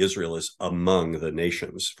the way, Israel is among the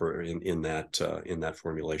nations in that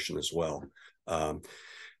formulation as well.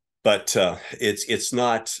 But it's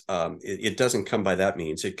not. It doesn't come by that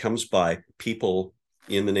means. It comes by people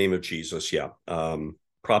in the name of Jesus. Yeah.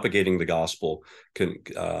 Propagating the gospel,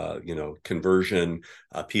 conversion,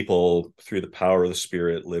 people through the power of the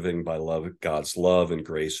Spirit, living by God's love and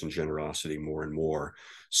grace and generosity more and more,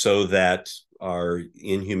 so that our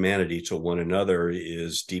inhumanity to one another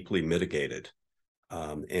is deeply mitigated.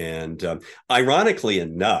 Ironically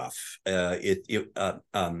enough,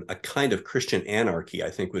 a kind of Christian anarchy,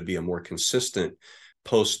 I think, would be a more consistent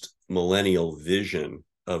post-millennial vision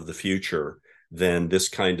of the future than this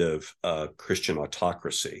kind of Christian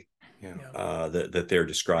autocracy that they're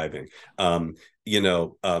describing. A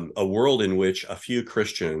world in which a few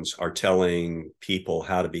Christians are telling people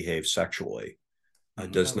how to behave sexually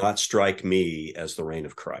does not strike me as the reign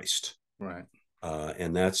of Christ. Right.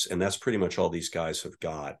 And that's pretty much all these guys have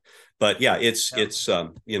got. But yeah, it's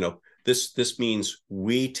this means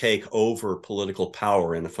we take over political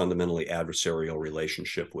power in a fundamentally adversarial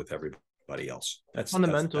relationship with everybody else. That's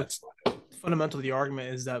fundamental to the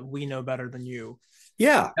argument is that we know better than you.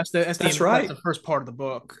 Yeah, that's right. That's the first part of the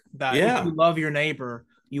book. That if you love your neighbor,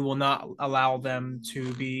 you will not allow them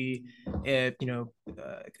to be,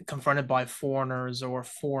 confronted by foreigners or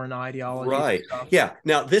foreign ideologies. Right. Yeah.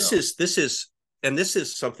 Now this is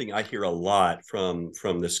something I hear a lot from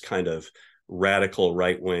this kind of radical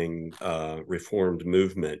right-wing reformed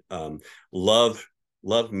movement. Love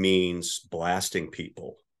means blasting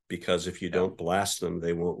people, because if you don't blast them,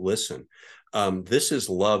 they won't listen. This is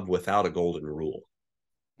love without a golden rule.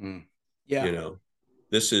 Yeah.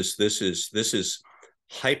 This is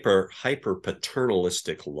hyper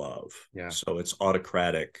paternalistic love. Yeah. So it's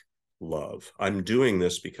autocratic love. I'm doing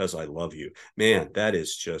this because I love you. Man, that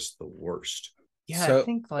is just the worst. Yeah, so, I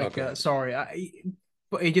think but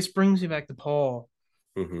it just brings me back to Paul.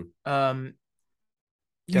 Mm-hmm.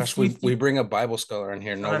 Gosh, we bring a Bible scholar in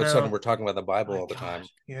here, and all of a sudden we're talking about the Bible all the time.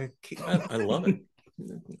 Yeah, I love it.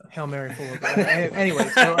 Hail Mary, full of anyway.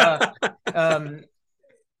 So,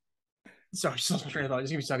 sorry, just lost my train of thought.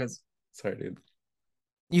 Just give me seconds. Sorry, dude.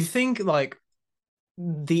 You think like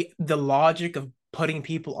the logic of putting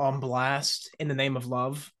people on blast in the name of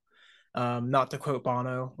love, not to quote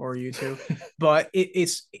Bono or U2, but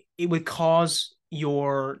it would cause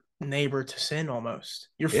your neighbor to sin almost.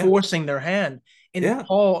 You're forcing their hand. And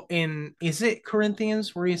Paul is it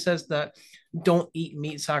Corinthians where he says that don't eat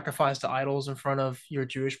meat sacrificed to idols in front of your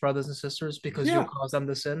Jewish brothers and sisters because you'll cause them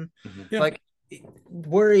to sin? Mm-hmm. Like,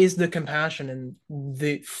 where is the compassion and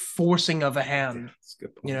the forcing of a hand? That's a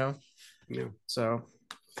good point. Yeah. So,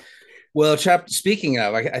 well, speaking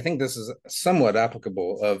of, I think this is somewhat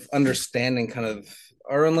applicable of understanding kind of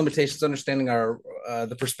our own limitations, understanding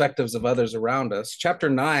the perspectives of others around us. Chapter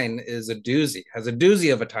 9 is has a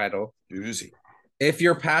doozy of a title. Doozy. If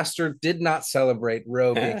your pastor did not celebrate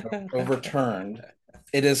Roe being overturned,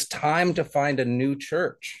 it is time to find a new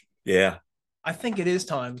church. Yeah. I think it is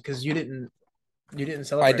time because you didn't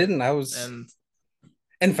celebrate. I didn't.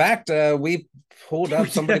 In fact, we pulled up,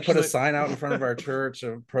 somebody put a sign out in front of our church,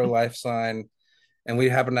 a pro-life sign, and we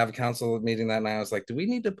happened to have a council meeting that night. I was like, do we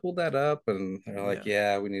need to pull that up? And they're like,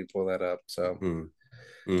 yeah, we need to pull that up. So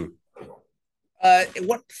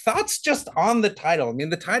what thoughts just on the title? I mean,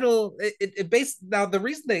 the title, now the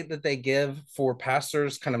reason that they give for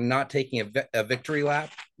pastors kind of not taking a victory lap,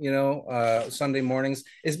 Sunday mornings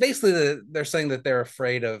is basically they're saying that they're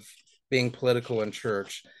afraid of being political in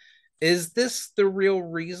church. Is this the real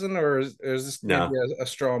reason, or is this maybe a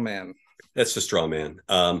straw man? That's a straw man.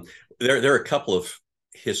 There are a couple of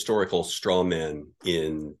historical straw men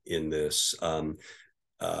in this. One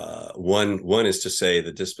is to say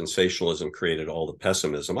that dispensationalism created all the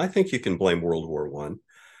pessimism. I think you can blame World War I.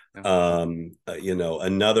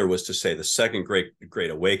 Another was to say the second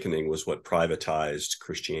great awakening was what privatized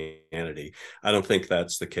Christianity. I don't think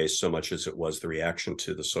that's the case so much as it was the reaction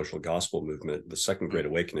to the social gospel movement. The second great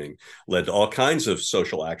awakening led to all kinds of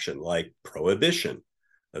social action, like prohibition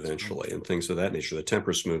eventually, and things of that nature. The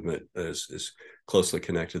temperance movement is closely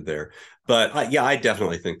connected there. But I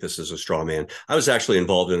definitely think this is a straw man. I was actually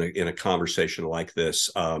involved in a conversation like this.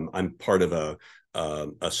 I'm part of a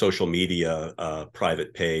social media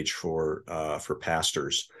private page for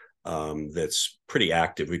pastors that's pretty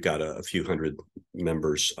active. We've got a few hundred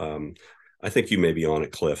members I think you may be on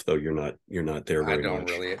it, Cliff, though you're not there very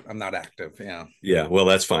much. I'm not active. Yeah. Yeah. Well,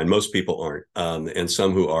 that's fine. Most people aren't. And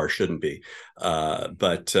some who are shouldn't be.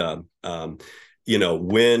 But you know,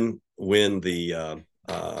 when the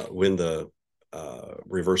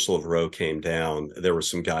reversal of Roe came down, there were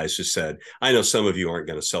some guys who said, I know some of you aren't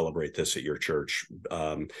going to celebrate this at your church.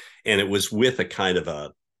 And it was with a kind of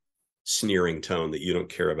a sneering tone that you don't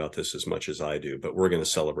care about this as much as I do, but we're going to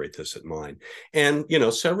celebrate this at mine. And, you know,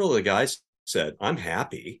 several of the guys said, I'm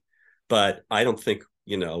happy, but I don't think,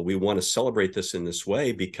 you know, we want to celebrate this in this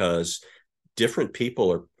way because different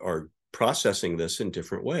people are processing this in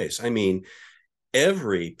different ways. I mean,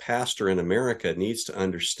 every pastor in America needs to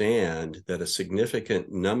understand that a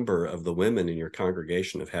significant number of the women in your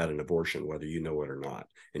congregation have had an abortion, whether you know it or not,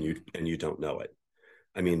 and you don't know it.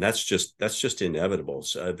 I mean, that's just inevitable.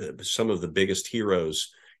 Some of the biggest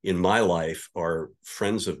heroes in my life are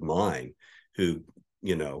friends of mine who,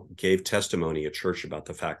 you know, gave testimony at church about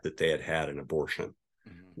the fact that they had had an abortion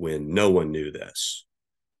when no one knew this.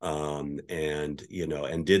 And, you know,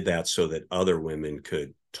 and did that so that other women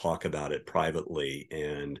could talk about it privately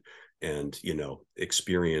and, you know,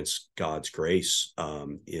 experience God's grace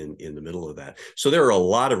in the middle of that. So there are a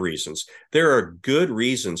lot of reasons. There are good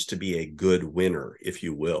reasons to be a good winner, if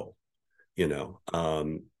you will, you know.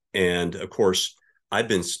 And of course, I've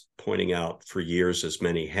been pointing out for years, as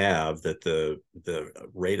many have, that the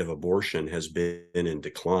rate of abortion has been in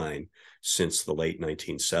decline since the late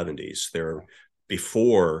 1970s.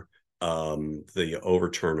 Before the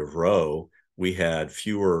overturn of Roe, we had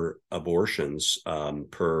fewer abortions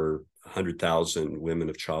per 100,000 women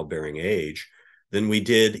of childbearing age than we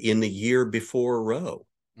did in the year before Roe.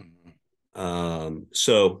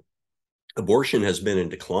 So abortion has been in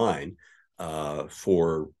decline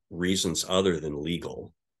for reasons other than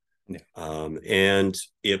legal. Yeah. And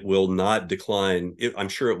it will not decline. I'm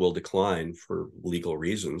sure it will decline for legal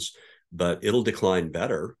reasons, but it'll decline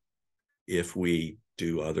better if we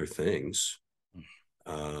do other things.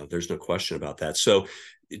 There's no question about that. So,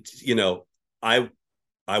 you know, I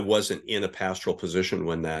wasn't in a pastoral position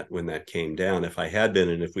when that came down. If I had been,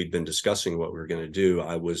 and if we'd been discussing what we were going to do,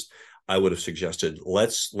 I would have suggested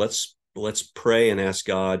let's pray and ask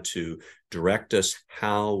God to direct us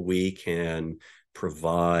how we can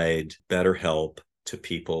provide better help to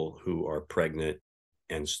people who are pregnant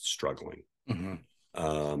and struggling.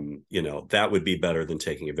 You know, that would be better than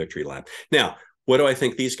taking a victory lap. Now, what do I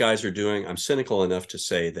think these guys are doing? I'm cynical enough to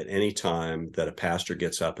say that any time that a pastor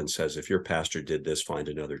gets up and says, if your pastor did this, find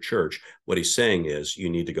another church, what he's saying is, you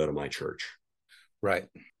need to go to my church. Right.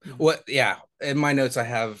 What? Yeah. In my notes, I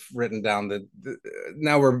have written down that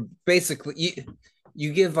now we're basically,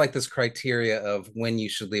 you give like this criteria of when you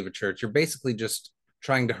should leave a church. You're basically just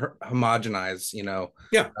trying to homogenize, you know,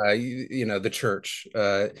 you know, the church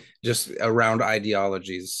just around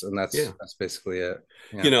ideologies, and that's basically it.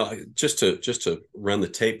 Yeah. You know, just to run the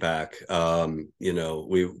tape back, you know,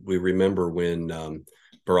 we remember when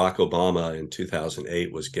Barack Obama in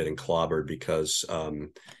 2008 was getting clobbered because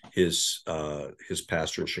his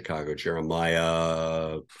pastor in Chicago,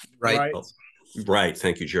 Jeremiah Wright,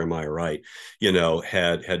 thank you, Jeremiah Wright, you know,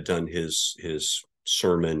 had done his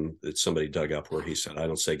sermon that somebody dug up where he said, I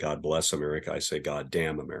don't say God bless America, I say God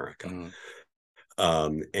damn America.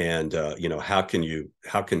 You know, how can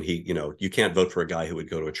he, you know, you can't vote for a guy who would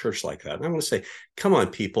go to a church like that. And I want to say, come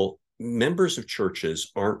on, people, members of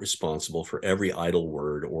churches aren't responsible for every idle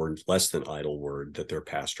word or less than idle word that their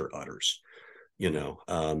pastor utters. You know,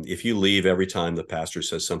 if you leave every time the pastor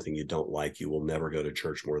says something you don't like, you will never go to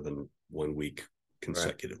church more than 1 week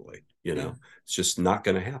consecutively. Right. You know, it's just not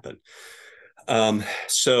going to happen.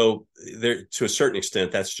 So there, to a certain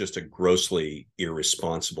extent, that's just a grossly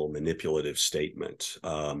irresponsible, manipulative statement.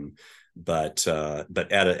 But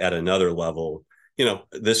at another level, you know,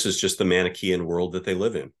 this is just the Manichaean world that they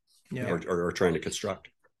live in, or trying to construct.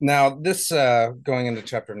 Now, this going into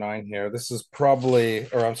chapter 9 here, this is probably,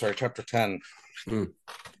 or I'm sorry, chapter 10.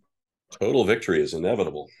 Total victory is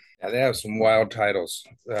inevitable. Yeah, they have some wild titles.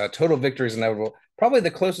 Total victory is inevitable. Probably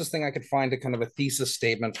the closest thing I could find to kind of a thesis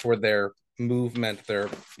statement for their movement, their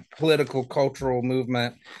political, cultural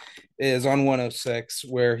movement, is on 106,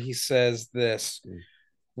 where he says this: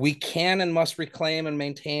 we can and must reclaim and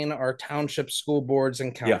maintain our township school boards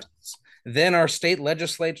and counties, then our state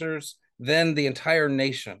legislatures, then the entire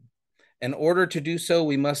nation. In order to do so,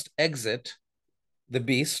 we must exit the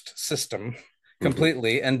beast system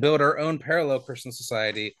completely and build our own parallel Christian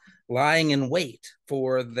society, lying in wait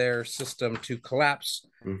for their system to collapse,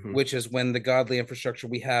 which is when the godly infrastructure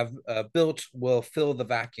we have built will fill the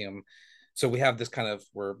vacuum. So we have this kind of,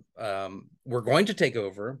 we're going to take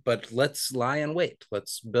over, but let's lie in wait.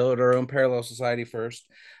 Let's build our own parallel society first.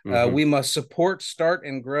 We must support, start,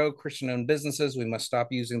 and grow Christian-owned businesses. We must stop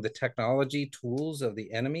using the technology tools of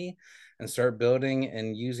the enemy and start building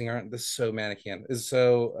and using our. This is so Manichaean. Is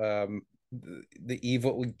so the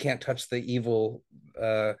evil. We can't touch the evil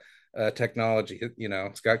technology.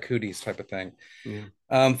 It's got cooties type of thing.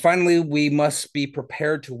 Yeah. Finally, we must be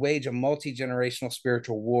prepared to wage a multi-generational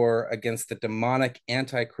spiritual war against the demonic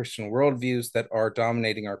anti-Christian worldviews that are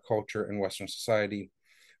dominating our culture and Western society.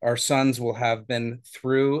 Our sons will have been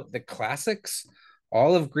through the classics,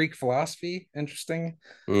 all of Greek philosophy, interesting,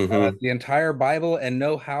 the entire Bible, and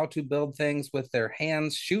know how to build things with their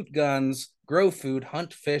hands, shoot guns, grow food,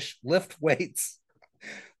 hunt fish, lift weights,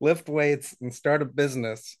 and start a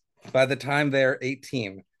business by the time they're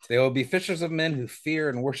 18. They will be fishers of men who fear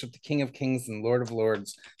and worship the King of Kings and Lord of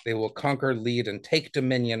Lords. They will conquer, lead, and take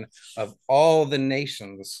dominion of all the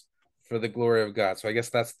nations for the glory of God. So I guess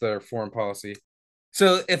that's their foreign policy.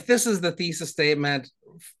 So if this is the thesis statement,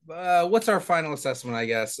 what's our final assessment, I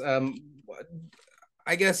guess?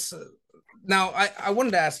 Now I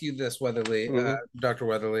wanted to ask you this, Weatherly, Dr.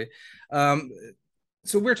 Weatherly.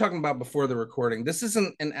 So we were talking about before the recording. This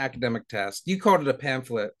isn't an academic test. You called it a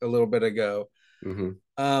pamphlet a little bit ago.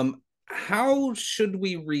 How should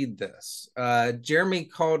we read this? Jeremy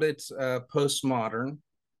called it postmodern.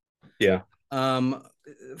 Yeah.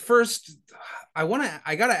 First,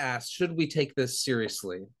 I gotta ask: should we take this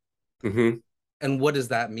seriously? And what does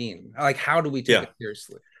that mean? Like, how do we take it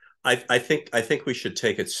seriously? I think we should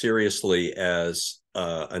take it seriously as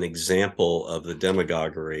an example of the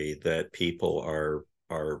demagoguery that people are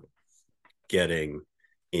getting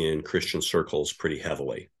in Christian circles pretty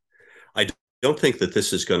heavily. I don't think that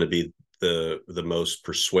this is going to be the most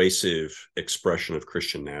persuasive expression of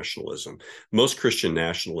Christian nationalism. Most Christian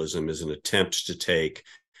nationalism is an attempt to take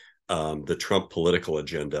the Trump political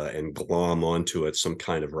agenda and glom onto it some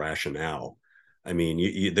kind of rationale. I mean,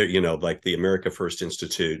 like the America First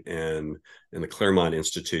Institute and the Claremont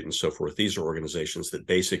Institute and so forth. These are organizations that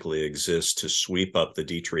basically exist to sweep up the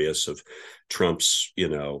detritus of Trump's,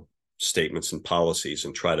 statements and policies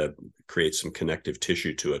and try to create some connective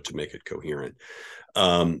tissue to it to make it coherent.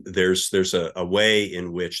 There's a way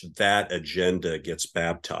in which that agenda gets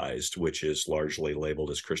baptized, which is largely labeled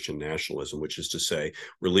as Christian nationalism, which is to say,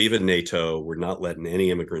 we're leaving NATO, we're not letting any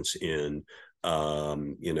immigrants in.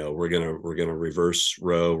 We're gonna reverse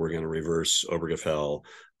Roe, we're gonna reverse Obergefell,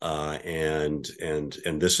 and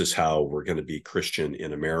this is how we're going to be Christian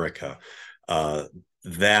in America.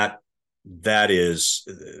 That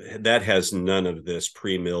has none of this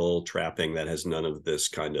pre-mill trapping. That has none of this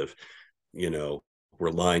kind of,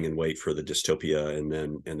 we're lying in wait for the dystopia and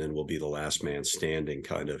then we'll be the last man standing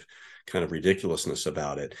kind of ridiculousness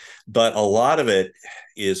about it. But a lot of it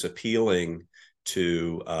is appealing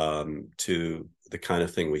to the kind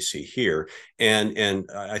of thing we see here. And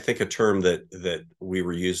I think a term that we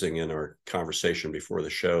were using in our conversation before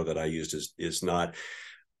the show that I used is not,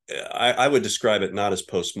 I would describe it not as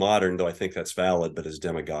postmodern, though I think that's valid, but as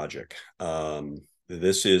demagogic.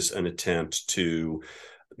 This is an attempt to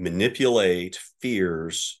manipulate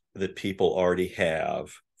fears that people already have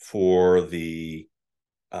for the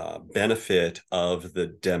benefit of the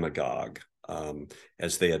demagogue.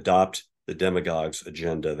 As they adopt the demagogue's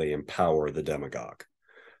agenda, they empower the demagogue.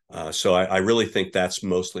 So I really think that's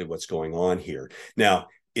mostly what's going on here. Now,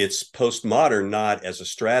 it's postmodern not as a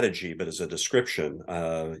strategy, but as a description.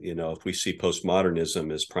 If we see postmodernism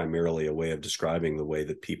as primarily a way of describing the way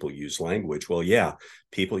that people use language, well, yeah,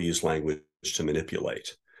 people use language to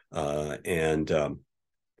manipulate. And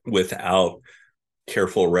without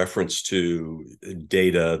careful reference to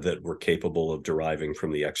data that we're capable of deriving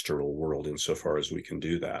from the external world insofar as we can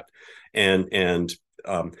do that. And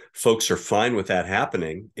folks are fine with that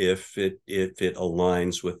happening if it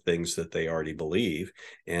aligns with things that they already believe,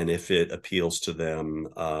 and if it appeals to them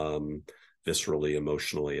viscerally,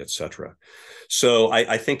 emotionally, etc. So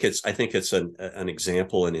I think it's an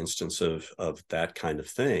example, an instance of that kind of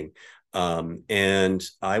thing. And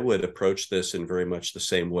I would approach this in very much the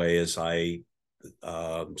same way as I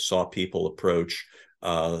saw people approach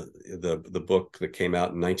the book that came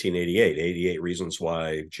out in 1988, 88 Reasons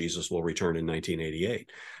Why Jesus Will Return in 1988.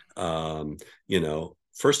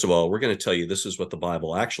 First of all, we're going to tell you this is what the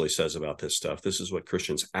Bible actually says about this stuff. This is what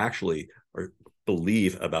Christians actually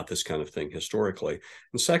believe about this kind of thing historically.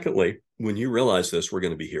 And secondly, when you realize this, we're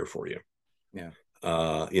going to be here for you. Yeah.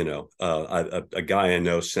 A guy I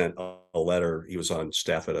know sent a letter. He was on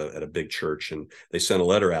staff at a big church, and they sent a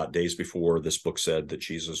letter out days before this book said that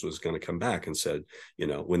Jesus was going to come back, and said,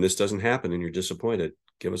 when this doesn't happen and you're disappointed,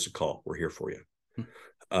 give us a call. We're here for you.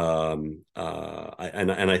 I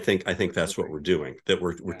think that's what we're doing, that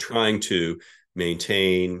we're trying to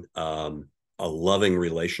maintain a loving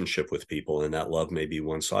relationship with people, and that love may be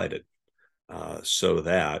one-sided, so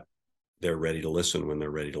that they're ready to listen when they're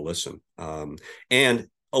ready to listen. And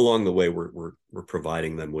along the way, we're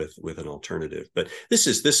providing them with an alternative. But this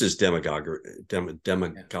is demagoguery.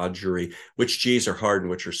 Which G's are hard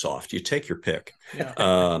and which are soft? You take your pick.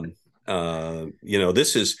 Yeah.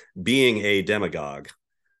 This is being a demagogue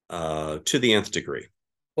to the nth degree.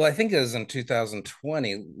 Well, I think it was in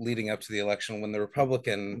 2020, leading up to the election, when the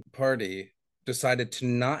Republican Party decided to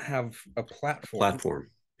not have a platform.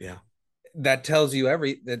 Yeah. That tells you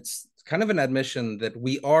that's kind of an admission that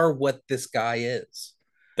we are what this guy is.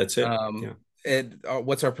 That's it.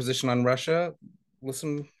 What's our position on Russia?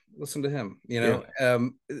 Listen to him,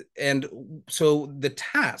 and so the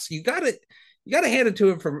task, you gotta hand it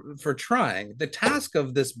to him for trying. The task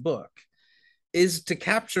of this book is to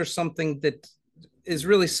capture something that is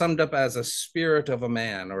really summed up as a spirit of a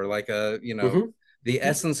man, or like the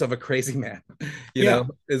essence of a crazy man,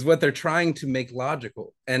 is what they're trying to make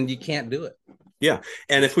logical, and you can't do it. Yeah.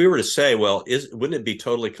 And if we were to say, well, wouldn't it be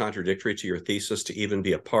totally contradictory to your thesis to even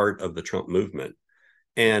be a part of the Trump movement?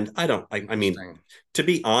 And I mean, to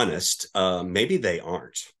be honest, maybe they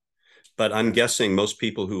aren't. But I'm guessing most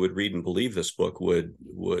people who would read and believe this book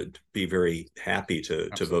would be very happy to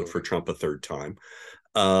vote for Trump a third time.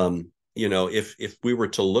 If we were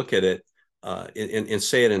to look at it and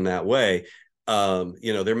say it in that way,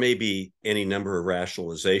 there may be any number of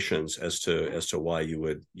rationalizations as to why you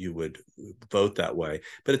would vote that way.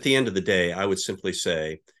 But at the end of the day, I would simply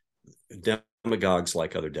say demagogues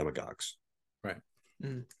like other demagogues. Right.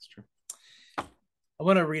 That's true. I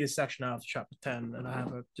want to read a section out of chapter 10, and I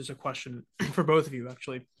have just a question for both of you,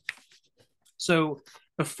 actually. So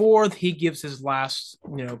before he gives his last,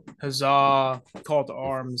 huzzah call to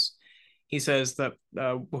arms, he says that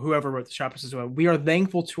whoever wrote the chapter says, we are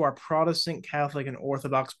thankful to our Protestant, Catholic, and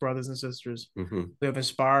Orthodox brothers and sisters who have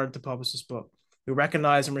inspired to publish this book. We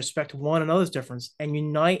recognize and respect one another's difference and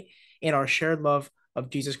unite in our shared love of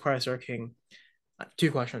Jesus Christ, our King. 2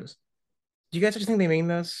 questions. Do you guys actually think they mean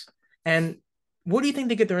this? And what do you think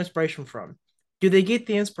they get their inspiration from? Do they get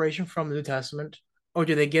the inspiration from the New Testament, or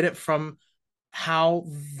do they get it from how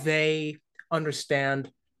they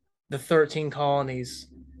understand the 13 colonies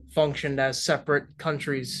functioned as separate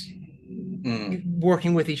countries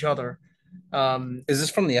working with each other? Is this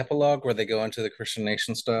from the epilogue where they go into the Christian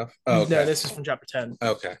nation stuff? Oh, okay. No, this is from chapter 10.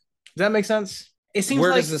 Okay. Does that make sense? It seems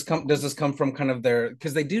does this come from, kind of their,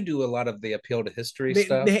 because they do a lot of the appeal to history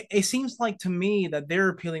stuff. It seems like to me that they're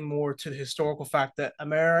appealing more to the historical fact that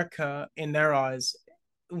America, in their eyes,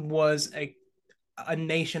 was a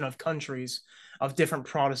nation of countries of different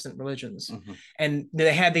Protestant religions, and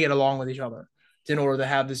they had to get along with each other in order to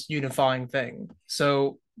have this unifying thing.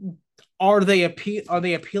 So are they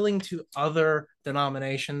appealing to other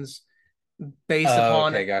denominations based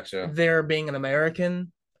upon their being an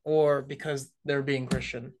American, or because they're being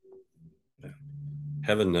Christian?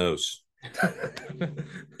 Heaven knows.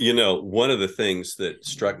 One of the things that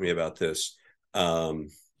struck me about this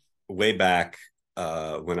way back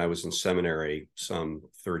when I was in seminary some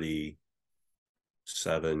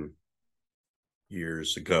 37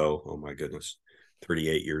 years ago, oh my goodness,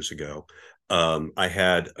 38 years ago, I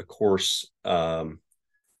had a course. Cliff,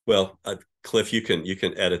 you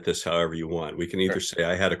can edit this however you want. We can either say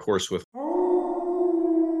I had a course with,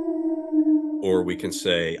 or we can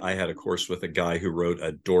say I had a course with a guy who wrote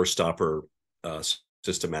a doorstopper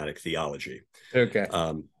systematic theology. Okay.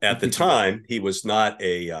 At the time, he was not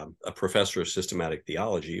a professor of systematic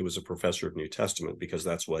theology. He was a professor of New Testament, because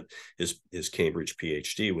that's what his Cambridge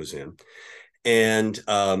PhD was in. And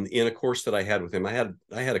in a course that I had with him, I had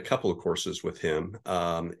a couple of courses with him.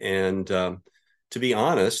 To be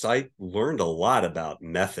honest, I learned a lot about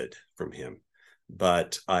method from him,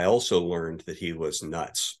 but I also learned that he was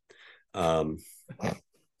nuts. You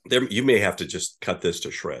may have to just cut this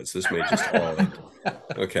to shreds. This may just all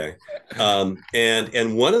okay.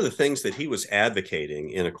 And one of the things that he was advocating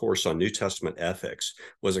in a course on New Testament ethics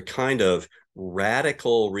was a kind of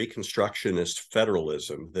radical Reconstructionist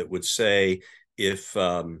federalism that would say, if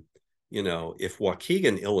Waukegan,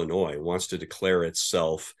 Illinois wants to declare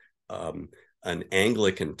itself an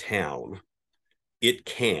Anglican town, it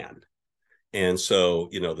can. And so,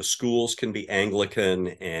 the schools can be Anglican,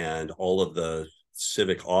 and all of the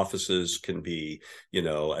civic offices, can be,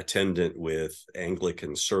 attendant with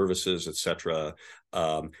Anglican services, etc.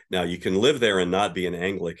 Now, you can live there and not be an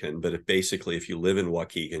Anglican, but if you live in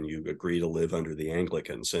Waukegan, you agree to live under the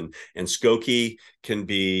Anglicans. And Skokie can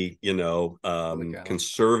be,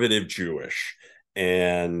 conservative Jewish,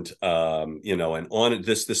 and and on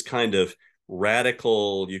this kind of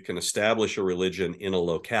radical, you can establish a religion in a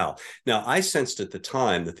locale. Now, I sensed at the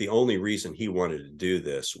time that the only reason he wanted to do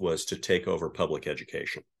this was to take over public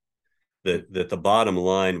education. That the bottom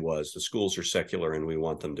line was the schools are secular and we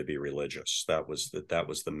want them to be religious. That was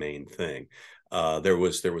the main thing. There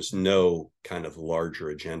was no kind of larger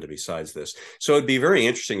agenda besides this. So it'd be very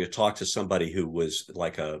interesting to talk to somebody who was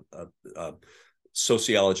like a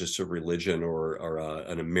sociologist of religion, or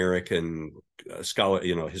an American scholar,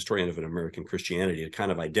 historian of an American Christianity, to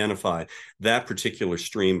kind of identify that particular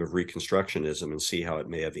stream of Reconstructionism and see how it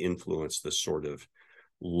may have influenced the sort of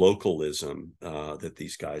localism that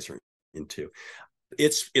these guys are into.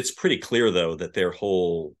 It's pretty clear, though, that their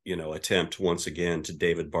whole attempt once again to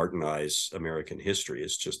David Bartonize American history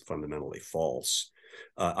is just fundamentally false.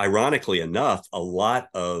 Ironically enough, a lot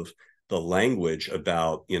of the language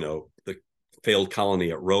about the failed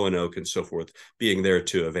colony at Roanoke and so forth being there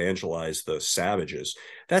to evangelize the savages,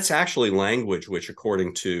 that's actually language which,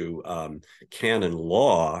 according to canon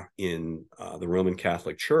law in the Roman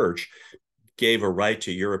Catholic Church, gave a right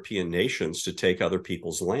to European nations to take other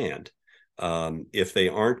people's land. If they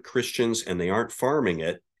aren't Christians and they aren't farming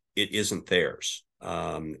it, it isn't theirs.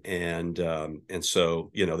 And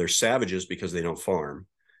so, they're savages because they don't farm,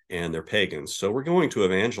 and they're pagans. So we're going to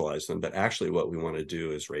evangelize them, but actually what we want to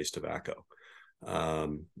do is raise tobacco.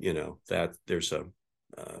 That there's a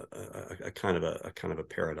kind of a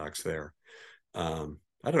paradox there.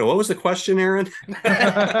 I don't know. What was the question, Aaron?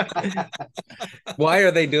 Why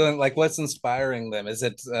are they doing, what's inspiring them? Is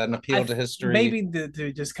it an appeal to history? Maybe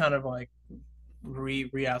to just kind of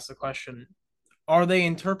re-ask the question. Are they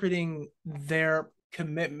interpreting their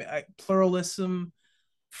commitment, pluralism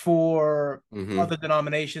for other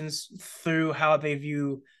denominations through how they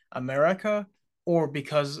view America, or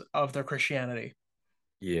because of their Christianity?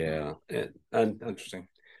 Yeah, and interesting.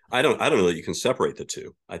 I don't know that you can separate the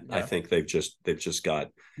two. I think they've just got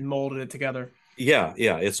molded it together. Yeah.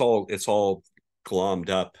 It's all glommed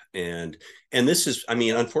up, and this is,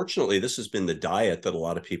 unfortunately, this has been the diet that a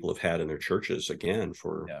lot of people have had in their churches again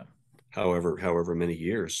for however many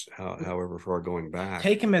years, however far going back.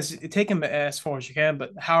 Take him as far as you can,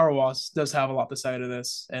 but Hauerwas does have a lot to say to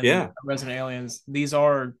this. And Resident Aliens, these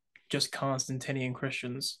are just Constantinian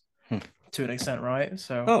Christians to an extent, right?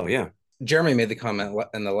 So Jeremy made the comment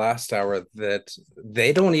in the last hour that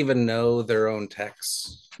they don't even know their own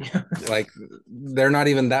texts. They're not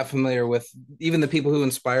even that familiar with even the people who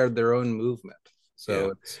inspired their own movement.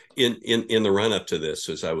 So in the run up to this,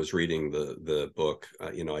 as I was reading the book,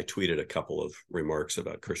 I tweeted a couple of remarks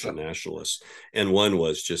about Christian nationalists, and one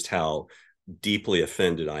was just how deeply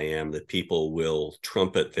offended I am that people will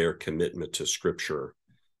trumpet their commitment to Scripture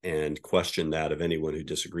and question that of anyone who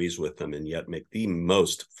disagrees with them, and yet make the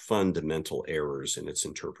most fundamental errors in its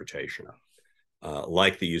interpretation,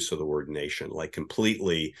 like the use of the word nation,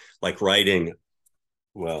 completely, writing,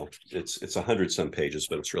 well, it's 100 some pages,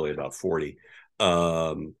 but it's really about 40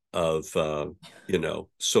 of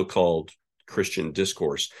so-called Christian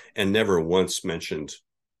discourse, and never once mentioned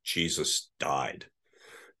Jesus died.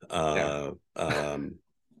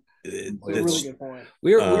 Really good point.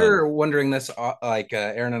 We were wondering this,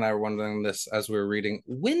 Aaron and I were wondering this as we were reading.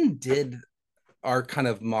 When did our kind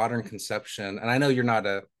of modern conception, and I know you're not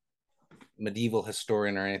a medieval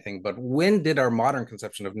historian or anything, but when did our modern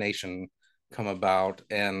conception of nation come about?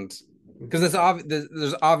 And because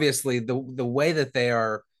there's obviously the way that they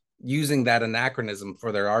are using that anachronism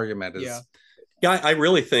for their argument is. I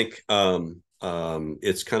really think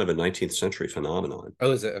it's kind of a 19th century phenomenon.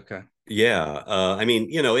 Oh, is it? Okay. Yeah.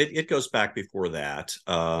 It goes back before that,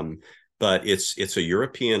 but it's a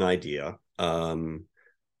European idea. But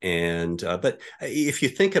if you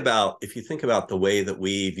think about the way that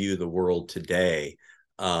we view the world today,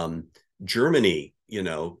 Germany,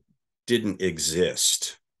 didn't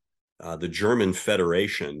exist. The German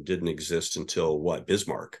Federation didn't exist until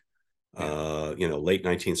Bismarck, late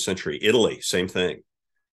 19th century. Italy, same thing.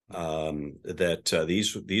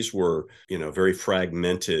 These were very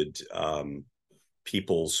fragmented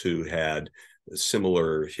peoples who had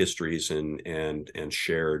similar histories and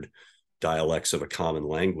shared dialects of a common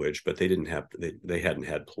language, but they hadn't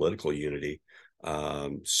had political unity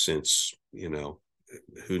since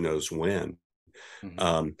who knows when.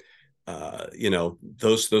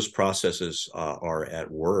 Those processes are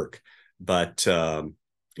at work, but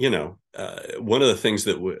one of the things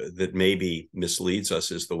that maybe misleads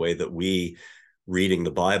us is the way that we, reading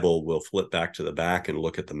the Bible, will flip back to the back and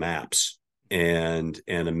look at the maps and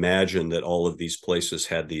imagine that all of these places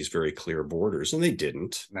had these very clear borders, and they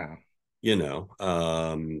didn't. No.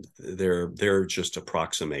 They're just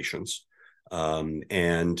approximations.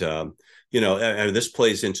 And this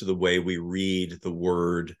plays into the way we read the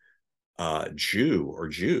word Jew or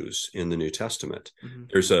Jews in the New Testament. Mm-hmm.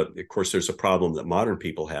 There's a problem that modern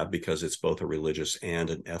people have, because it's both a religious and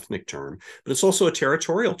an ethnic term, but it's also a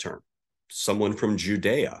territorial term. Someone from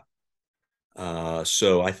Judea.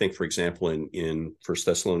 So I think, for example, in 1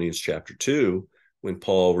 Thessalonians chapter 2, when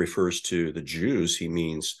Paul refers to the Jews, he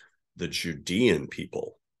means the Judean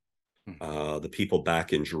people, the people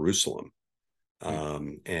back in Jerusalem. So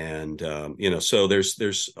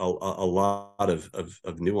there's a lot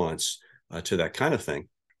of nuance to that kind of thing.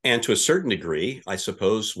 And to a certain degree, I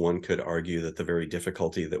suppose one could argue that the very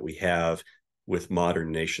difficulty that we have with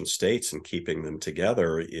modern nation states and keeping them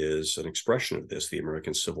together is an expression of this. The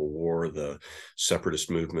American Civil War, the separatist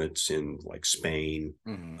movements in like Spain,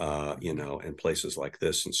 and places like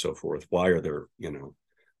this and so forth. Why are there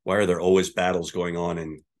always battles going on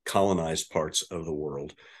in colonized parts of the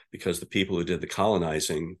world? Because the people who did the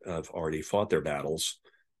colonizing have already fought their battles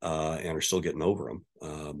and are still getting over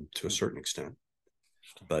them to a certain extent.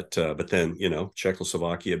 But then,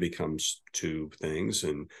 Czechoslovakia becomes 2 things,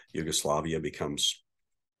 and Yugoslavia becomes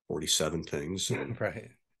 47 things. And,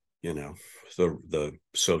 right. The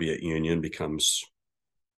Soviet Union becomes,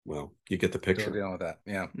 well, you get the picture. Still dealing with that.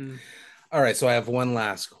 Yeah. All right. So I have one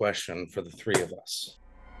last question for the 3 of us.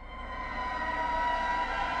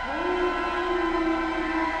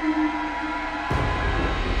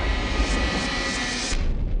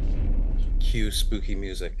 Cue spooky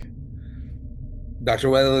music.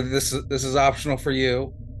 Dr. Weatherly, this is optional for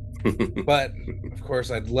you, but of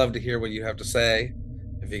course, I'd love to hear what you have to say.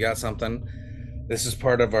 If you got something, this is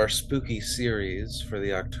part of our spooky series for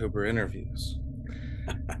the October interviews.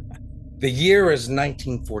 The year is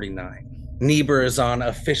 1949. Niebuhr is on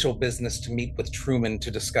official business to meet with Truman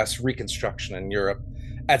to discuss Reconstruction in Europe.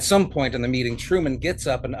 At some point in the meeting, Truman gets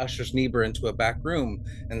up and ushers Niebuhr into a back room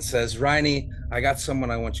and says, "Riney, I got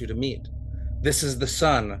someone I want you to meet. This is the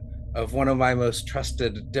son of one of my most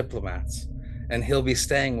trusted diplomats, and he'll be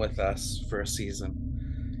staying with us for a season."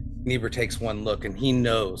 Niebuhr takes one look, and he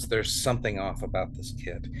knows there's something off about this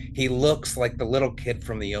kid. He looks like the little kid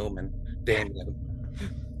from The Omen, Damien.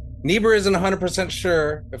 Niebuhr isn't 100%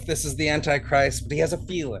 sure if this is the Antichrist, but he has a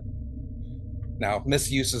feeling. Now,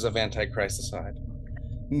 misuses of Antichrist aside,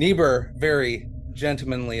 Niebuhr very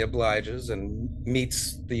gentlemanly obliges and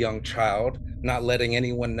meets the young child, not letting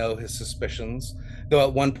anyone know his suspicions. Though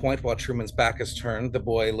at one point, while Truman's back is turned, the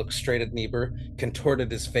boy looked straight at Niebuhr,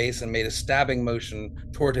 contorted his face, and made a stabbing motion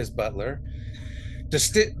toward his butler.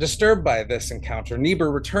 Disturbed by this encounter,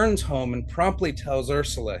 Niebuhr returns home and promptly tells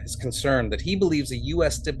Ursula his concern that he believes a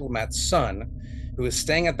U.S. diplomat's son, who is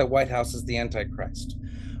staying at the White House, is the Antichrist.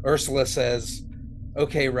 Ursula says,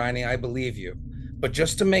 "Okay, Riney, I believe you. But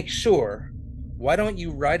just to make sure, why don't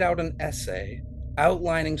you write out an essay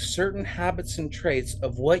outlining certain habits and traits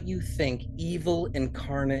of what you think evil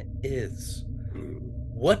incarnate is?"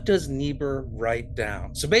 What does Niebuhr write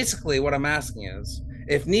down? So basically what I'm asking is,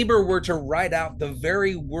 if Niebuhr were to write out the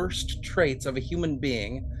very worst traits of a human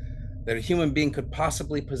being that a human being could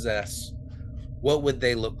possibly possess, what would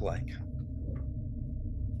they look like?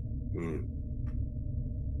 Do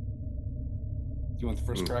you want the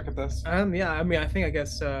first crack at this? I think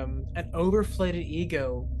an overflated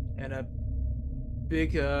ego and a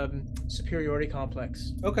big superiority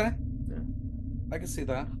complex. Okay. Yeah. I can see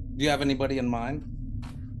that. Do you have anybody in mind?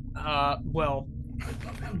 Well,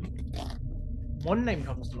 one name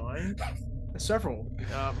comes to mind. Several.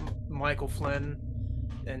 Michael Flynn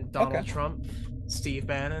and Donald Trump, Steve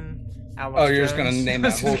Bannon, Alex Jones. You're just going to name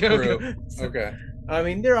that whole crew. Okay. I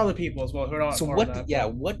mean, there are other people as well who are not. So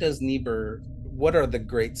what does Niebuhr? What are the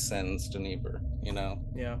great sins to Niebuhr?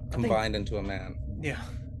 Combined into a man. Yeah.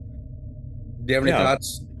 Do you have any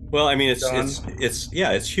thoughts? Well, I mean,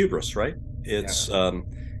 it's hubris, right?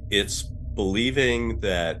 It's believing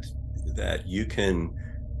that you can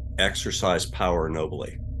exercise power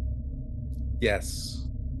nobly. Yes,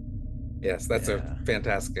 that's a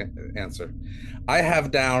fantastic answer. I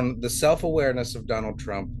have down the self-awareness of Donald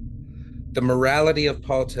Trump, the morality of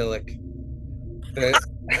Paul Tillich,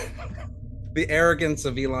 the arrogance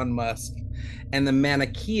of Elon Musk, and the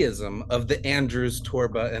Manichaeism of the Andrews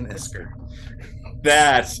Torba and Isker.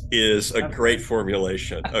 That is a great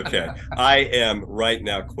formulation. Okay. I am right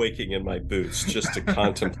now quaking in my boots just to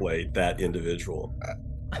contemplate that individual.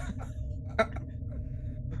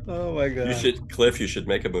 Oh my God. You should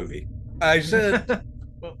make a movie. I should.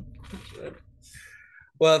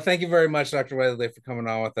 Well, thank you very much, Dr. Weatherly, for coming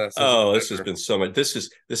on with us. This has been so much. This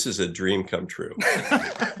is a dream come true.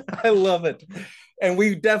 I love it. And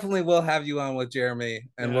we definitely will have you on with Jeremy,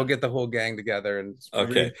 and we'll get the whole gang together and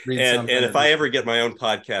read and if I ever get my own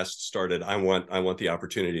podcast started, I want the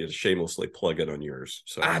opportunity to shamelessly plug it on yours.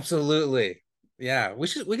 So absolutely. Yeah, we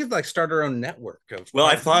could like start our own network of. Well,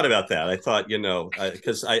 I thought about that. I thought,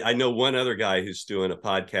 because I know one other guy who's doing a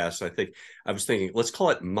podcast. I was thinking, let's call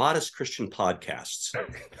it Modest Christian Podcasts,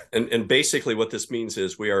 and basically what this means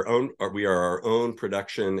is we are our own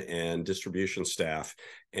production and distribution staff,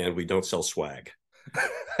 and we don't sell swag.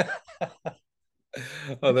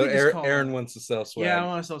 Although Aaron wants to sell swag. Yeah, I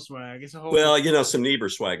want to sell swag. It's a whole. Well, some Niebuhr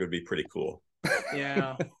swag would be pretty cool.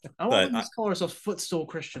 Yeah, I want to call ourselves Footstool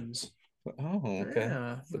Christians. Oh, okay.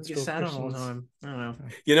 Yeah, get sad all the time. I don't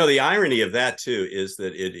know. The irony of that too is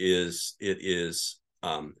that it is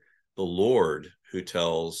the Lord who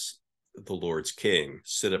tells the Lord's king,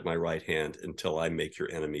 sit at my right hand until I make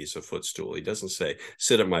your enemies a footstool. He doesn't say,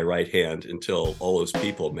 sit at my right hand until all those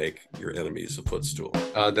people make your enemies a footstool.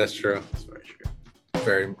 Oh, that's true. That's very true.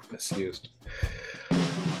 Very misused.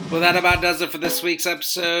 Well, that about does it for this week's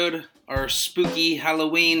episode, our spooky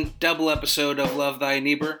Halloween double episode of Love Thy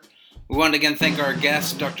Neighbor. We want to again thank our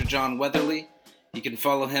guest, Dr. Jon Weatherly. You can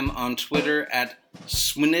follow him on Twitter at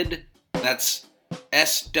Swinid. That's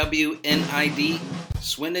SWNID.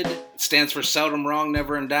 Swinid. It stands for Seldom Wrong,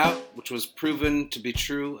 Never in Doubt, which was proven to be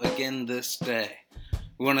true again this day.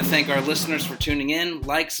 We want to thank our listeners for tuning in.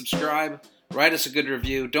 Like, subscribe, write us a good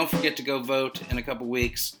review. Don't forget to go vote in a couple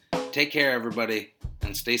weeks. Take care, everybody,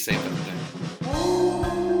 and stay safe out there.